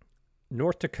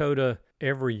North Dakota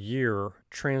every year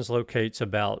translocates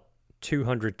about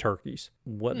 200 turkeys,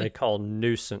 what they call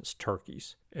nuisance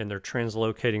turkeys. And they're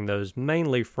translocating those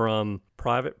mainly from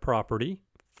private property,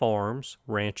 farms,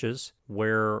 ranches,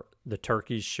 where the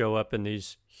turkeys show up in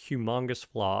these humongous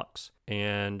flocks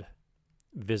and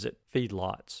visit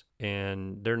feedlots.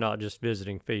 And they're not just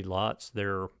visiting feedlots,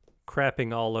 they're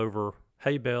crapping all over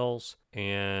hay bales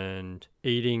and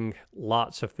eating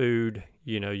lots of food.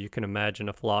 You can imagine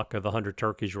a flock of 100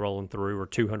 turkeys rolling through or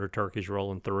 200 turkeys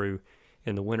rolling through.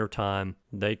 In the wintertime,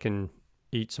 they can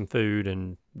eat some food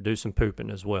and do some pooping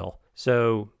as well.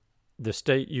 So the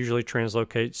state usually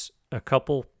translocates a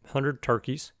couple hundred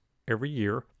turkeys every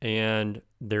year, and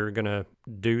they're going to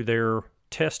do their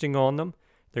testing on them.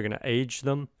 They're going to age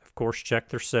them, of course, check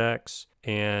their sex,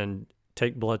 and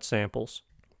take blood samples,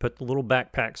 put the little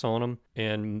backpacks on them,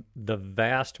 and the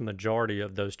vast majority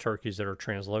of those turkeys that are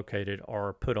translocated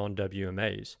are put on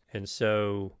WMAs. And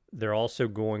so they're also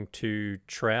going to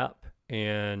trap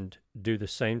and do the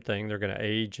same thing. They're going to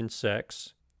age and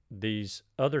sex these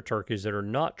other turkeys that are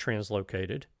not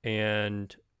translocated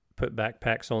and put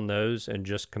backpacks on those and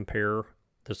just compare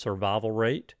the survival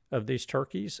rate of these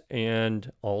turkeys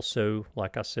and also,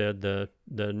 like I said, the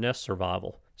nest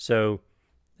survival. So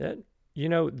that,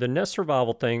 the nest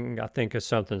survival thing, I think, is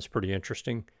something that's pretty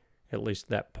interesting, at least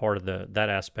that part of that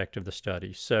aspect of the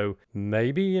study. So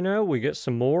maybe, we get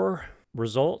some more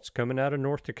results coming out of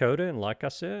North Dakota, and like I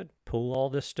said, pull all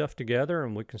this stuff together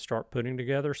and we can start putting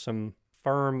together some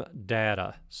firm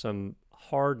data, some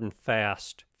hard and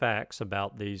fast facts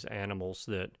about these animals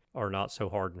that are not so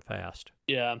hard and fast.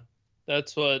 Yeah,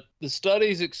 that's what the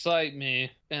studies excite me,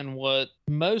 and what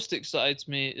most excites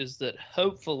me is that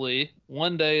hopefully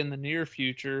one day in the near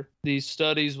future, these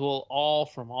studies will all,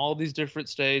 from all these different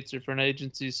states, different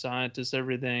agencies, scientists,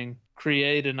 everything,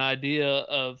 create an idea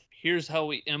of here's how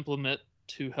we implement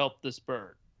to help this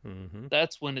bird. Mm-hmm.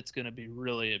 That's when it's going to be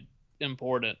really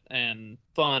important and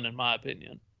fun, in my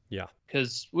opinion. Yeah.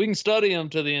 Because we can study them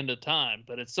to the end of time,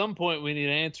 but at some point we need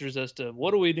answers as to what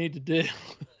do we need to do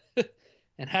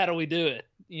and how do we do it,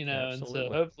 Absolutely. And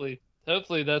so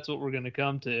hopefully that's what we're going to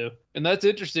come to. And that's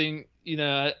interesting.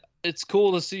 It's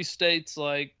cool to see states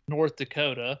like North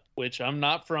Dakota, which I'm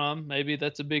not from. Maybe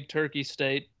that's a big turkey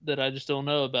state that I just don't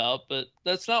know about, but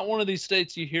that's not one of these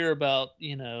states you hear about,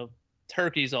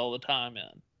 turkeys all the time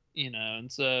in,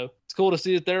 and so it's cool to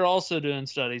see that they're also doing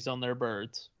studies on their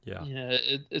birds. Yeah.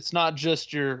 It's not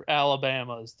just your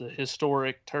Alabamas, the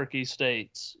historic turkey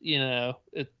states,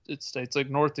 it's states like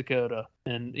North Dakota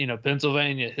and,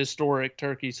 Pennsylvania, historic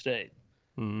turkey state.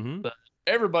 Mm-hmm. But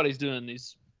everybody's doing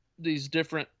these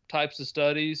different types of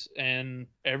studies, and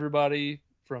everybody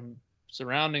from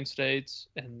surrounding states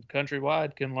and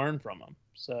countrywide can learn from them.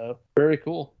 So very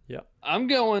cool. Yeah. I'm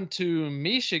going to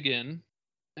Michigan,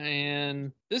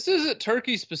 and this isn't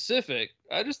turkey specific.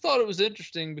 I just thought it was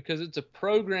interesting because it's a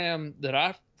program that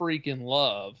I freaking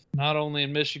love, not only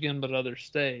in Michigan, but other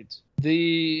states.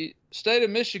 The state of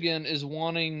Michigan is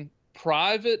wanting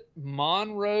private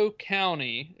Monroe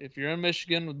County, if you're in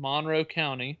Michigan with Monroe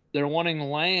County, they're wanting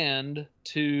land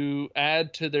to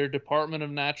add to their Department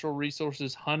of Natural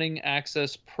Resources hunting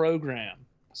access program.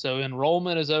 So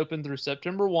enrollment is open through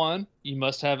September 1. You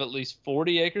must have at least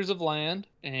 40 acres of land,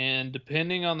 and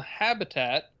depending on the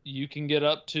habitat, you can get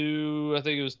up to, I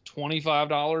think it was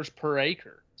 $25 per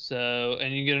acre. So,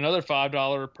 and you get another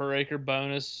 $5 per acre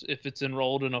bonus if it's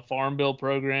enrolled in a farm bill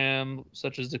program,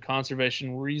 such as the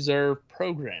Conservation Reserve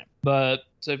Program. But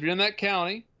so if you're in that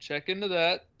county, check into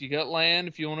that. If you got land,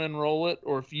 if you want to enroll it,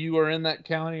 or if you are in that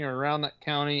county or around that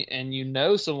county and you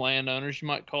know some landowners, you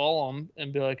might call them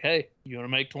and be like, hey, you want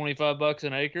to make $25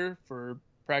 an acre for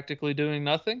practically doing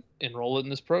nothing? Enroll it in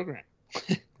this program.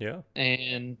 Yeah.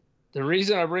 And the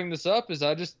reason I bring this up is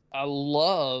I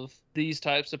love these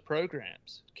types of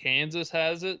programs. Kansas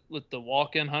has it with the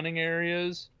walk-in hunting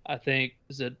areas. I think,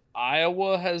 is it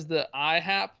Iowa has the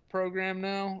IHAP program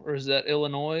now, or is that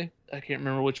Illinois? I can't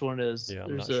remember which one it is. Yeah,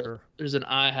 I'm not sure. There's an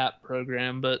IHAP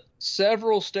program, but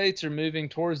several states are moving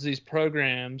towards these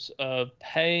programs of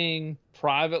paying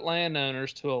private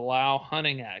landowners to allow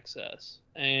hunting access.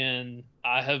 And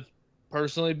I have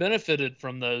personally benefited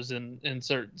from those in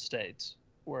certain states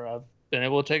where I've been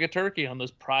able to take a turkey on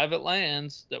those private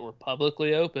lands that were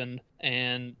publicly opened,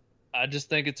 and I just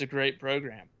think it's a great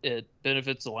program. It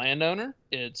benefits the landowner.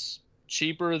 It's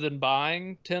cheaper than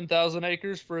buying 10,000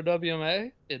 acres for a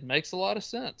WMA. It makes a lot of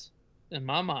sense in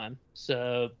my mind.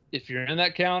 So if you're in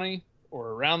that county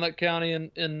or around that county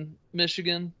in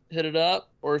Michigan, hit it up.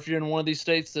 Or if you're in one of these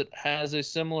states that has a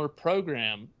similar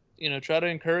program, try to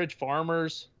encourage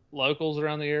farmers, locals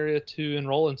around the area to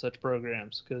enroll in such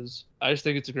programs, because I just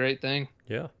think it's a great thing.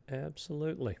 Yeah,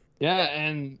 absolutely. Yeah,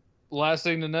 and last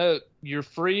thing to note, you're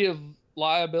free of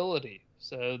liability.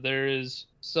 So there is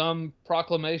some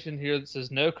proclamation here that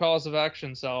says no cause of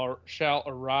action shall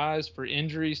arise for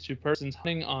injuries to persons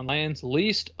hunting on lands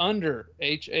leased under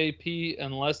HAP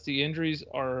unless the injuries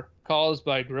are caused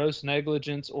by gross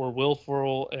negligence or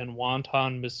willful and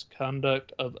wanton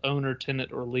misconduct of owner,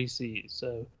 tenant, or leasee.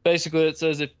 So basically it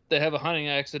says if they have a hunting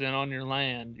accident on your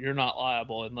land, you're not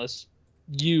liable unless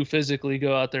you physically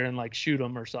go out there and shoot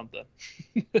them or something.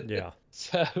 Yeah.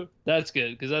 So that's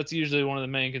good, because that's usually one of the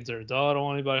main concerns. I don't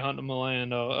want anybody hunting my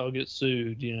land. I'll get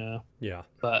sued, Yeah.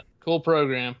 But cool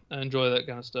program. I enjoy that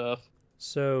kind of stuff.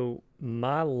 So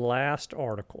my last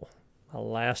article, my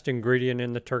last ingredient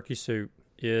in the turkey soup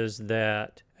is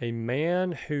that a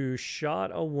man who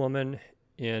shot a woman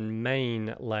in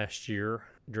Maine last year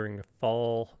during the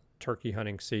fall turkey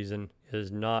hunting season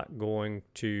is not going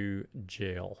to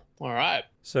jail. All right.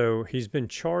 So he's been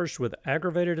charged with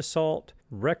aggravated assault,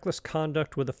 reckless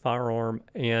conduct with a firearm,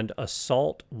 and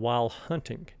assault while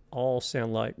hunting. All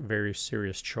sound like very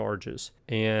serious charges.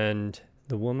 And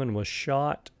the woman was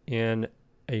shot in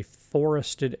a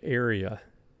forested area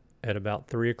at about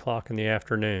 3 o'clock in the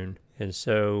afternoon. And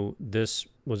so this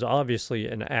was obviously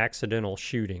an accidental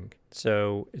shooting.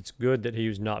 So it's good that he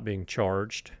was not being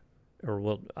charged. Or,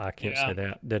 well, I can't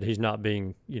say that he's not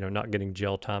being, not getting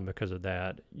jail time because of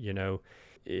that.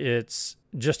 It's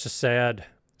just a sad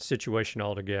situation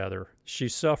altogether. She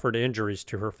suffered injuries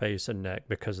to her face and neck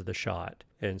because of the shot.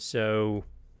 And so,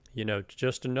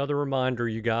 just another reminder,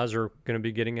 you guys are going to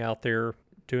be getting out there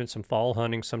doing some fall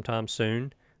hunting sometime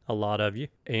soon, a lot of you.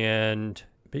 And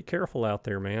be careful out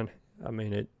there, man. I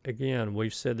mean, again,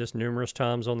 we've said this numerous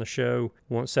times on the show.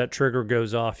 Once that trigger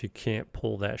goes off, you can't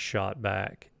pull that shot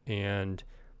back. And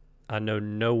I know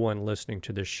no one listening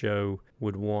to this show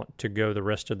would want to go the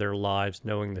rest of their lives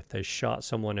knowing that they shot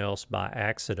someone else by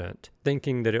accident,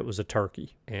 thinking that it was a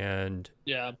turkey. And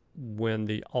when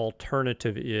the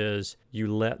alternative is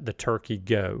you let the turkey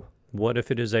go, what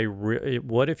if it is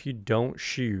what if you don't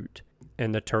shoot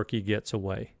and the turkey gets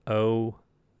away? Oh,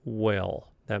 well.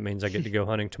 That means I get to go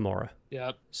hunting tomorrow.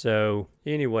 Yep. So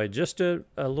anyway, just a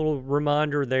little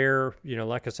reminder there.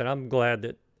 Like I said, I'm glad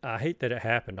that I hate that it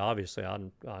happened. Obviously, I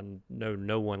know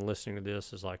no one listening to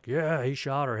this is like, yeah, he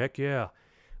shot her. Heck yeah.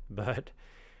 But,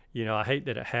 I hate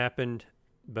that it happened,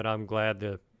 but I'm glad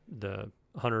the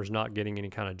hunter's not getting any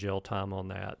kind of jail time on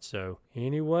that. So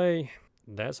anyway,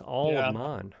 that's all of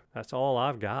mine. That's all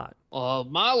I've got.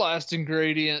 My last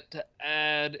ingredient to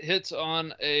add hits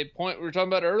on a point we were talking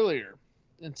about earlier.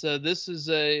 And so this is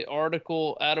a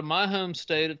article out of my home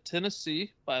state of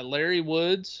Tennessee by Larry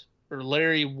Woody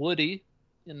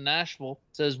in Nashville.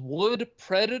 It says, would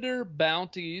predator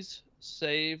bounties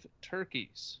save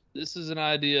turkeys? This is an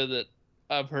idea that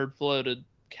I've heard floated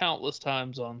countless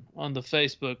times on the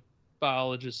Facebook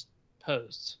biologist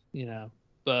posts,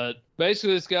 But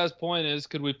basically this guy's point is,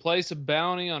 could we place a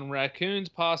bounty on raccoons,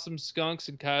 possums, skunks,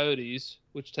 and coyotes,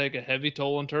 which take a heavy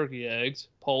toll on turkey eggs,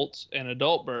 poults, and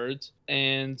adult birds?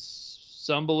 And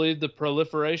some believe the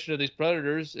proliferation of these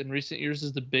predators in recent years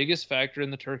is the biggest factor in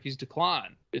the turkey's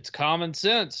decline. It's common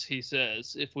sense, he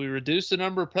says. If we reduce the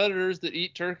number of predators that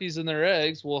eat turkeys and their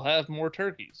eggs, we'll have more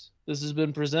turkeys. This has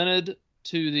been presented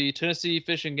to the Tennessee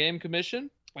Fish and Game Commission,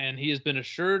 and he has been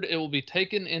assured it will be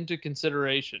taken into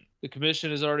consideration. The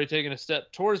commission has already taken a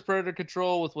step towards predator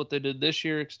control with what they did this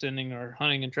year, extending our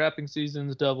hunting and trapping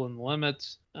seasons, doubling the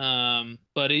limits.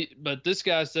 But this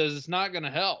guy says it's not going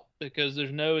to help because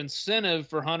there's no incentive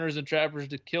for hunters and trappers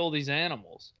to kill these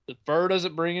animals. The fur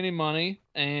doesn't bring any money,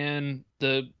 and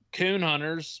the coon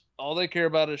hunters, all they care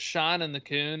about is shining the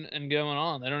coon and going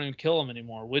on. They don't even kill them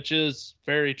anymore, which is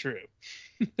very true.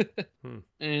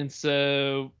 And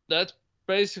so that's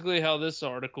basically how this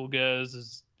article goes.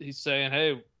 Is he's saying,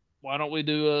 hey, why don't we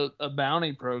do a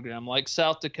bounty program like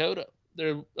South Dakota?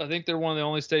 I think they're one of the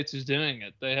only states who's doing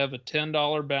it. They have a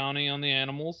 $10 bounty on the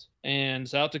animals, and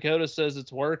South Dakota says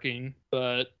it's working,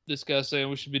 but this guy's saying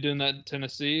we should be doing that in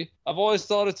Tennessee. I've always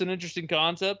thought it's an interesting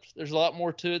concept. There's a lot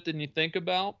more to it than you think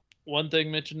about. One thing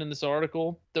mentioned in this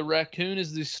article, the raccoon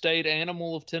is the state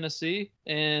animal of Tennessee,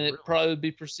 and it probably would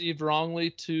be perceived wrongly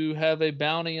to have a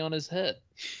bounty on his head.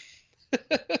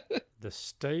 The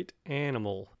state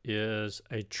animal is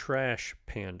a trash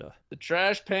panda. The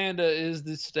trash panda is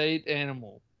the state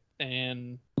animal,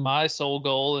 and my sole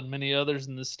goal and many others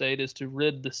in the state is to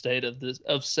rid the state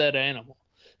of said animal.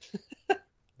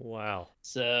 Wow.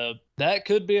 So that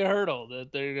could be a hurdle,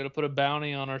 that they're going to put a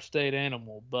bounty on our state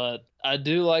animal. But I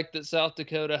do like that South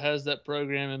Dakota has that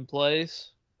program in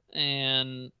place,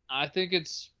 and I think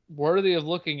it's worthy of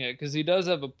looking at, because he does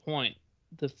have a point.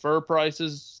 The fur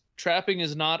prices, trapping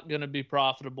is not going to be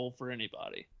profitable for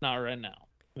anybody. Not right now.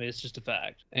 I mean, it's just a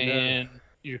fact. No. And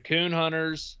your coon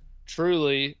hunters,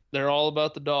 truly, they're all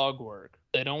about the dog work.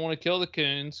 They don't want to kill the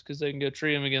coons because they can go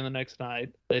tree them again the next night.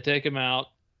 They take them out,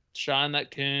 shine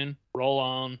that coon, roll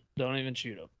on, don't even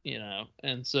shoot them, you know.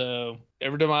 And so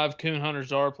every time I have coon hunters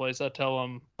to our place, I tell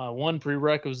them my one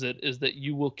prerequisite is that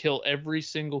you will kill every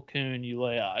single coon you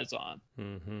lay eyes on.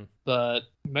 Mm-hmm. But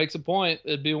it makes a point.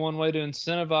 It'd be one way to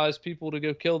incentivize people to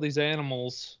go kill these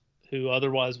animals who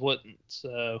otherwise wouldn't.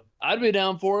 So I'd be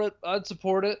down for it. I'd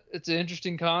support it. It's an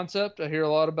interesting concept. I hear a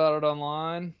lot about it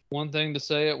online. One thing to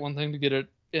say it, one thing to get it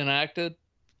enacted.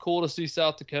 Cool to see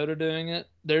South Dakota doing it.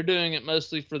 They're doing it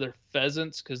mostly for their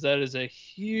pheasants, because that is a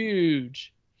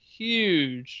huge,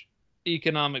 huge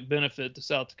economic benefit to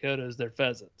South Dakota is their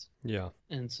pheasants. Yeah.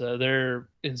 And so they're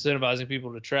incentivizing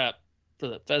people to trap for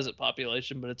the pheasant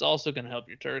population, but it's also going to help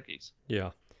your turkeys.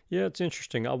 Yeah. Yeah, it's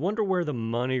interesting. I wonder where the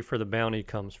money for the bounty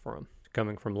comes from.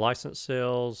 Coming from license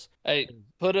sales. Hey,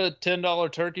 put a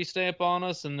 $10 turkey stamp on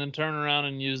us and then turn around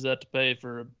and use that to pay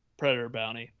for a predator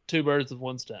bounty. 2 birds with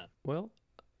 1 stone. Well,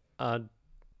 I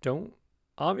don't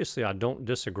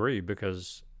disagree,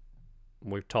 because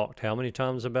we've talked how many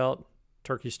times about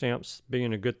turkey stamps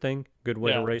being a good thing, good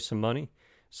way to raise some money.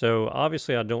 So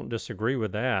obviously I don't disagree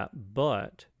with that,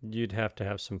 but you'd have to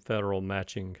have some federal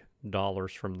matching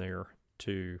dollars from there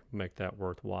to make that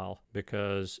worthwhile.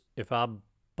 Because if I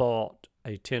bought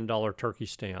a $10 turkey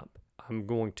stamp, I'm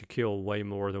going to kill way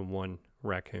more than 1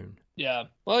 raccoon. Yeah.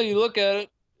 Well, you look at it,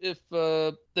 if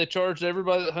they charged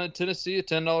everybody that hunted Tennessee a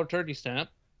 $10 turkey stamp,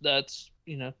 that's,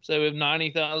 you know, say we have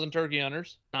 90,000 turkey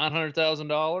hunters,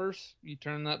 $900,000, you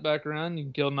turn that back around, you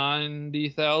can kill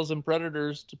 90,000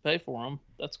 predators to pay for them.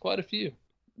 That's quite a few.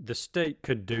 The state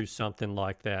could do something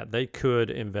like that. They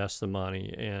could invest the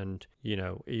money, and, you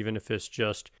know, even if it's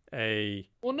just a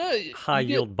high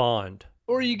yield bond.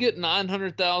 Or you get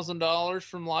 $900,000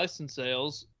 from license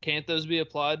sales. Can't those be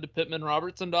applied to Pittman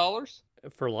Robertson dollars?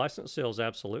 For license sales,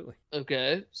 absolutely.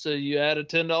 Okay, so you add a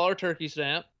 $10 turkey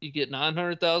stamp. You get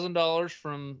 $900,000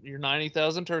 from your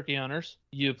 90,000 turkey hunters.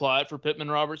 You apply it for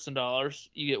Pittman Robertson dollars.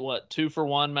 You get what,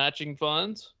 2-for-1 matching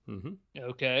funds? Mm-hmm.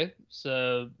 Okay,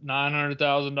 so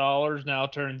 $900,000 now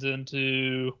turns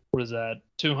into, what is that,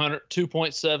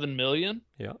 $2.7 million?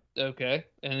 Yeah. Okay,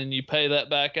 and then you pay that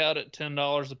back out at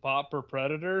 $10 a pop per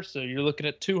predator. So you're looking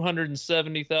at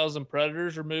 270,000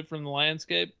 predators removed from the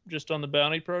landscape just on the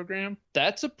bounty program.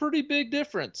 That's a pretty big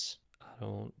difference. I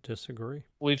don't disagree.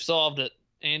 We've solved it.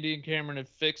 Andy and Cameron have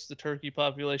fixed the turkey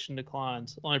population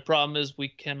declines. The only problem is we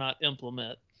cannot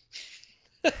implement.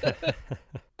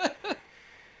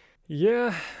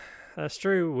 Yeah, that's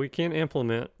true. We can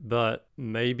implement, but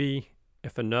maybe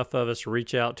if enough of us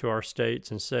reach out to our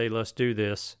states and say, let's do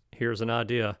this, here's an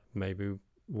idea, maybe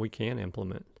we can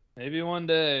implement. Maybe one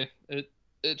day.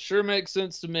 It sure makes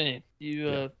sense to me.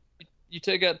 You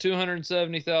take out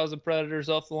 270,000 predators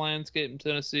off the landscape in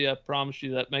Tennessee, I promise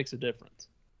you that makes a difference.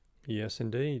 Yes,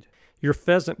 indeed. Your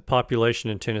pheasant population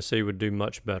in Tennessee would do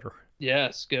much better.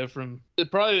 Yes,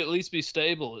 it'd probably at least be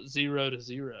stable at 0 to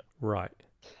 0. Right.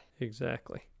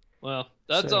 Exactly. Well,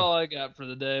 that's all I got for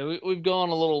the day. We've gone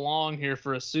a little long here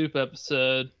for a soup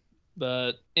episode,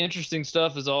 but interesting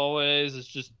stuff as always. It's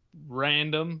just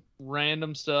random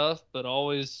stuff, but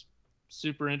always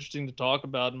super interesting to talk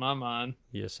about in my mind.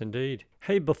 Yes, indeed.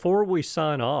 Hey, before we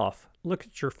sign off, look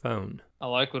at your phone. I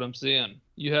like what I'm seeing.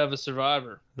 You have a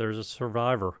survivor. There's a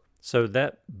survivor. So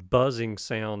that buzzing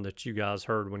sound that you guys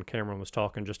heard when Cameron was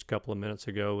talking just a couple of minutes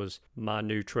ago was my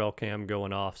new trail cam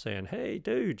going off saying, hey,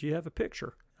 dude, you have a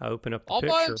picture. I open up the All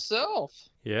picture. by himself.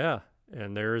 Yeah,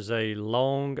 and there's a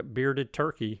long bearded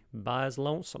turkey by his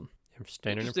lonesome,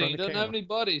 standing in Interesting. front He of the doesn't camera. have any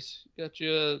buddies. Got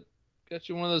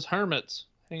you one of those hermits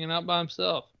hanging out by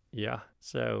himself. Yeah,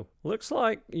 so looks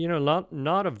like,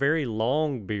 not a very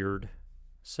long beard.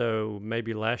 So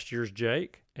maybe last year's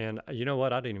Jake. And you know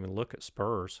what? I didn't even look at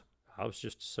spurs. I was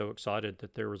just so excited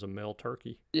that there was a male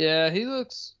turkey. Yeah, he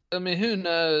looks. I mean, who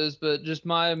knows? But just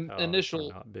my initial,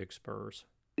 not big spurs.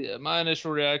 yeah, my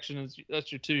initial reaction is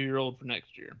that's your 2-year-old for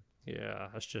next year. Yeah,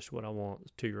 that's just what I want.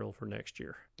 The 2-year-old for next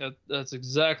year. That's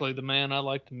exactly the man I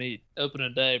like to meet. Open a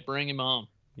day, bring him on.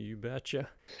 You betcha.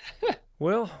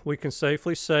 Well, we can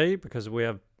safely say, because we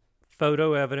have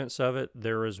photo evidence of it,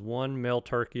 there is one male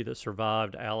turkey that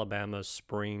survived Alabama's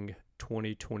spring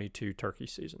 2022 turkey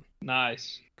season.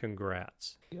 Nice.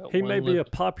 Congrats. He may be a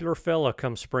popular fella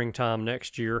come springtime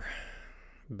next year,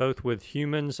 both with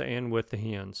humans and with the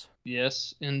hens.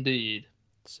 Yes, indeed.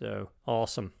 So,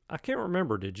 awesome. I can't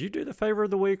remember. Did you do the favor of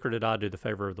the week, or did I do the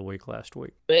favor of the week last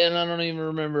week? Man, I don't even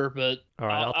remember, but all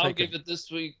right, I'll give it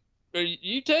this week. Or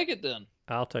you take it then.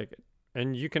 I'll take it.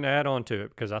 And you can add on to it,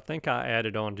 because I think I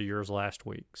added on to yours last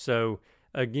week. So,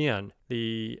 again,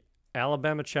 the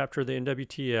Alabama chapter of the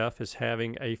NWTF is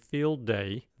having a field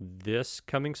day this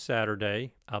coming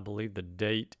Saturday. I believe the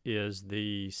date is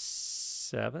the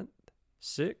 7th,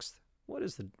 6th. What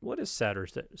is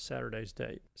Saturday's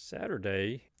date?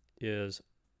 Saturday is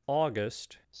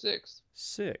August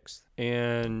 6th.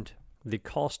 And the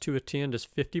cost to attend is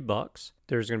 $50.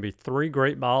 There's going to be 3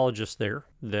 great biologists there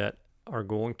that are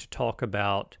going to talk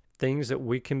about things that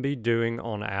we can be doing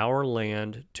on our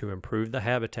land to improve the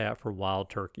habitat for wild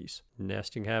turkeys.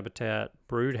 Nesting habitat,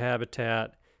 brood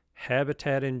habitat,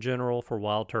 habitat in general for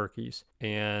wild turkeys.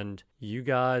 And you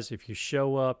guys, if you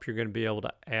show up, you're going to be able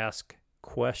to ask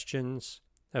questions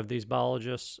of these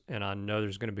biologists, and I know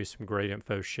there's going to be some great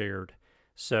info shared.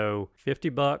 So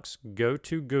 $50, go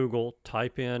to Google,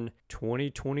 type in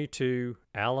 2022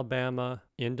 Alabama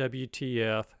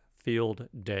NWTF Field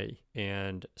Day,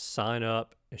 and sign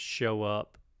up, show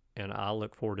up, and I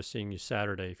look forward to seeing you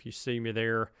Saturday. If you see me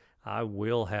there, I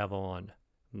will have on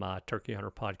my Turkey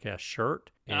Hunter Podcast shirt.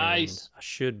 Nice. I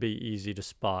should be easy to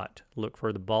spot. Look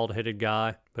for the bald-headed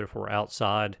guy, but if we're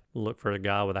outside, look for the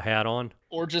guy with a hat on.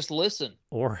 Or just listen.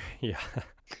 Or, yeah.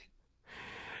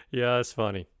 Yeah, it's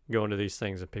funny going to these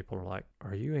things and people are like,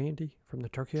 "Are you Andy from the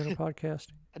Turkey Hunter Podcast?"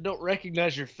 I don't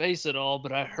recognize your face at all,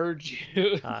 but I heard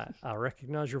you. I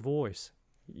recognize your voice.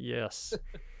 Yes.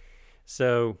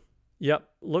 So, yep,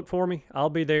 look for me. I'll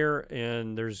be there,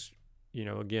 and there's,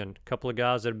 again, a couple of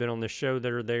guys that have been on this show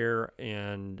that are there,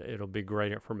 and it'll be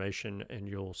great information, and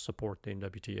you'll support the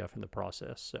NWTF in the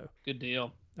process. So, good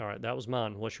deal. All right, that was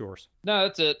mine. What's yours? No,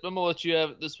 that's it. I'm going to let you have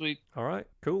it this week. All right,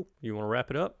 cool. You want to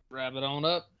wrap it up? Wrap it on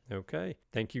up. Okay.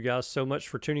 Thank you guys so much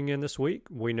for tuning in this week.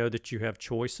 We know that you have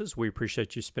choices. We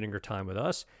appreciate you spending your time with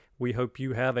us. We hope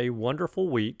you have a wonderful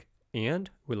week, and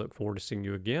we look forward to seeing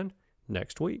you again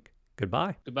next week.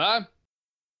 Goodbye. Goodbye.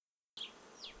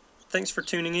 Thanks for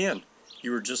tuning in.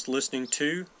 You were just listening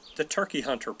to the Turkey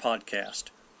Hunter Podcast.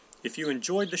 If you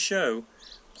enjoyed the show,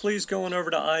 please go on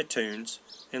over to iTunes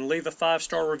and leave a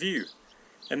 5-star review.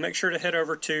 And make sure to head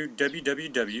over to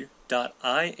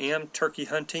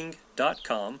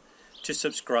www.iamturkeyhunting.com to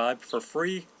subscribe for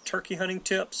free turkey hunting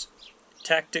tips,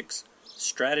 tactics,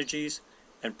 strategies,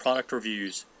 and product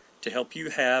reviews to help you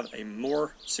have a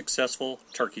more successful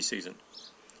turkey season.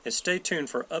 And stay tuned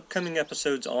for upcoming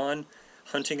episodes on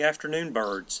hunting afternoon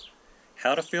birds,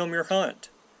 how to film your hunt,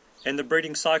 and the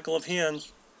breeding cycle of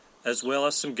hens, as well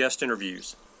as some guest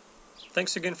interviews.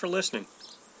 Thanks again for listening.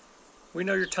 We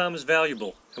know your time is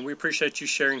valuable, and we appreciate you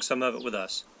sharing some of it with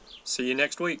us. See you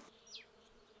next week.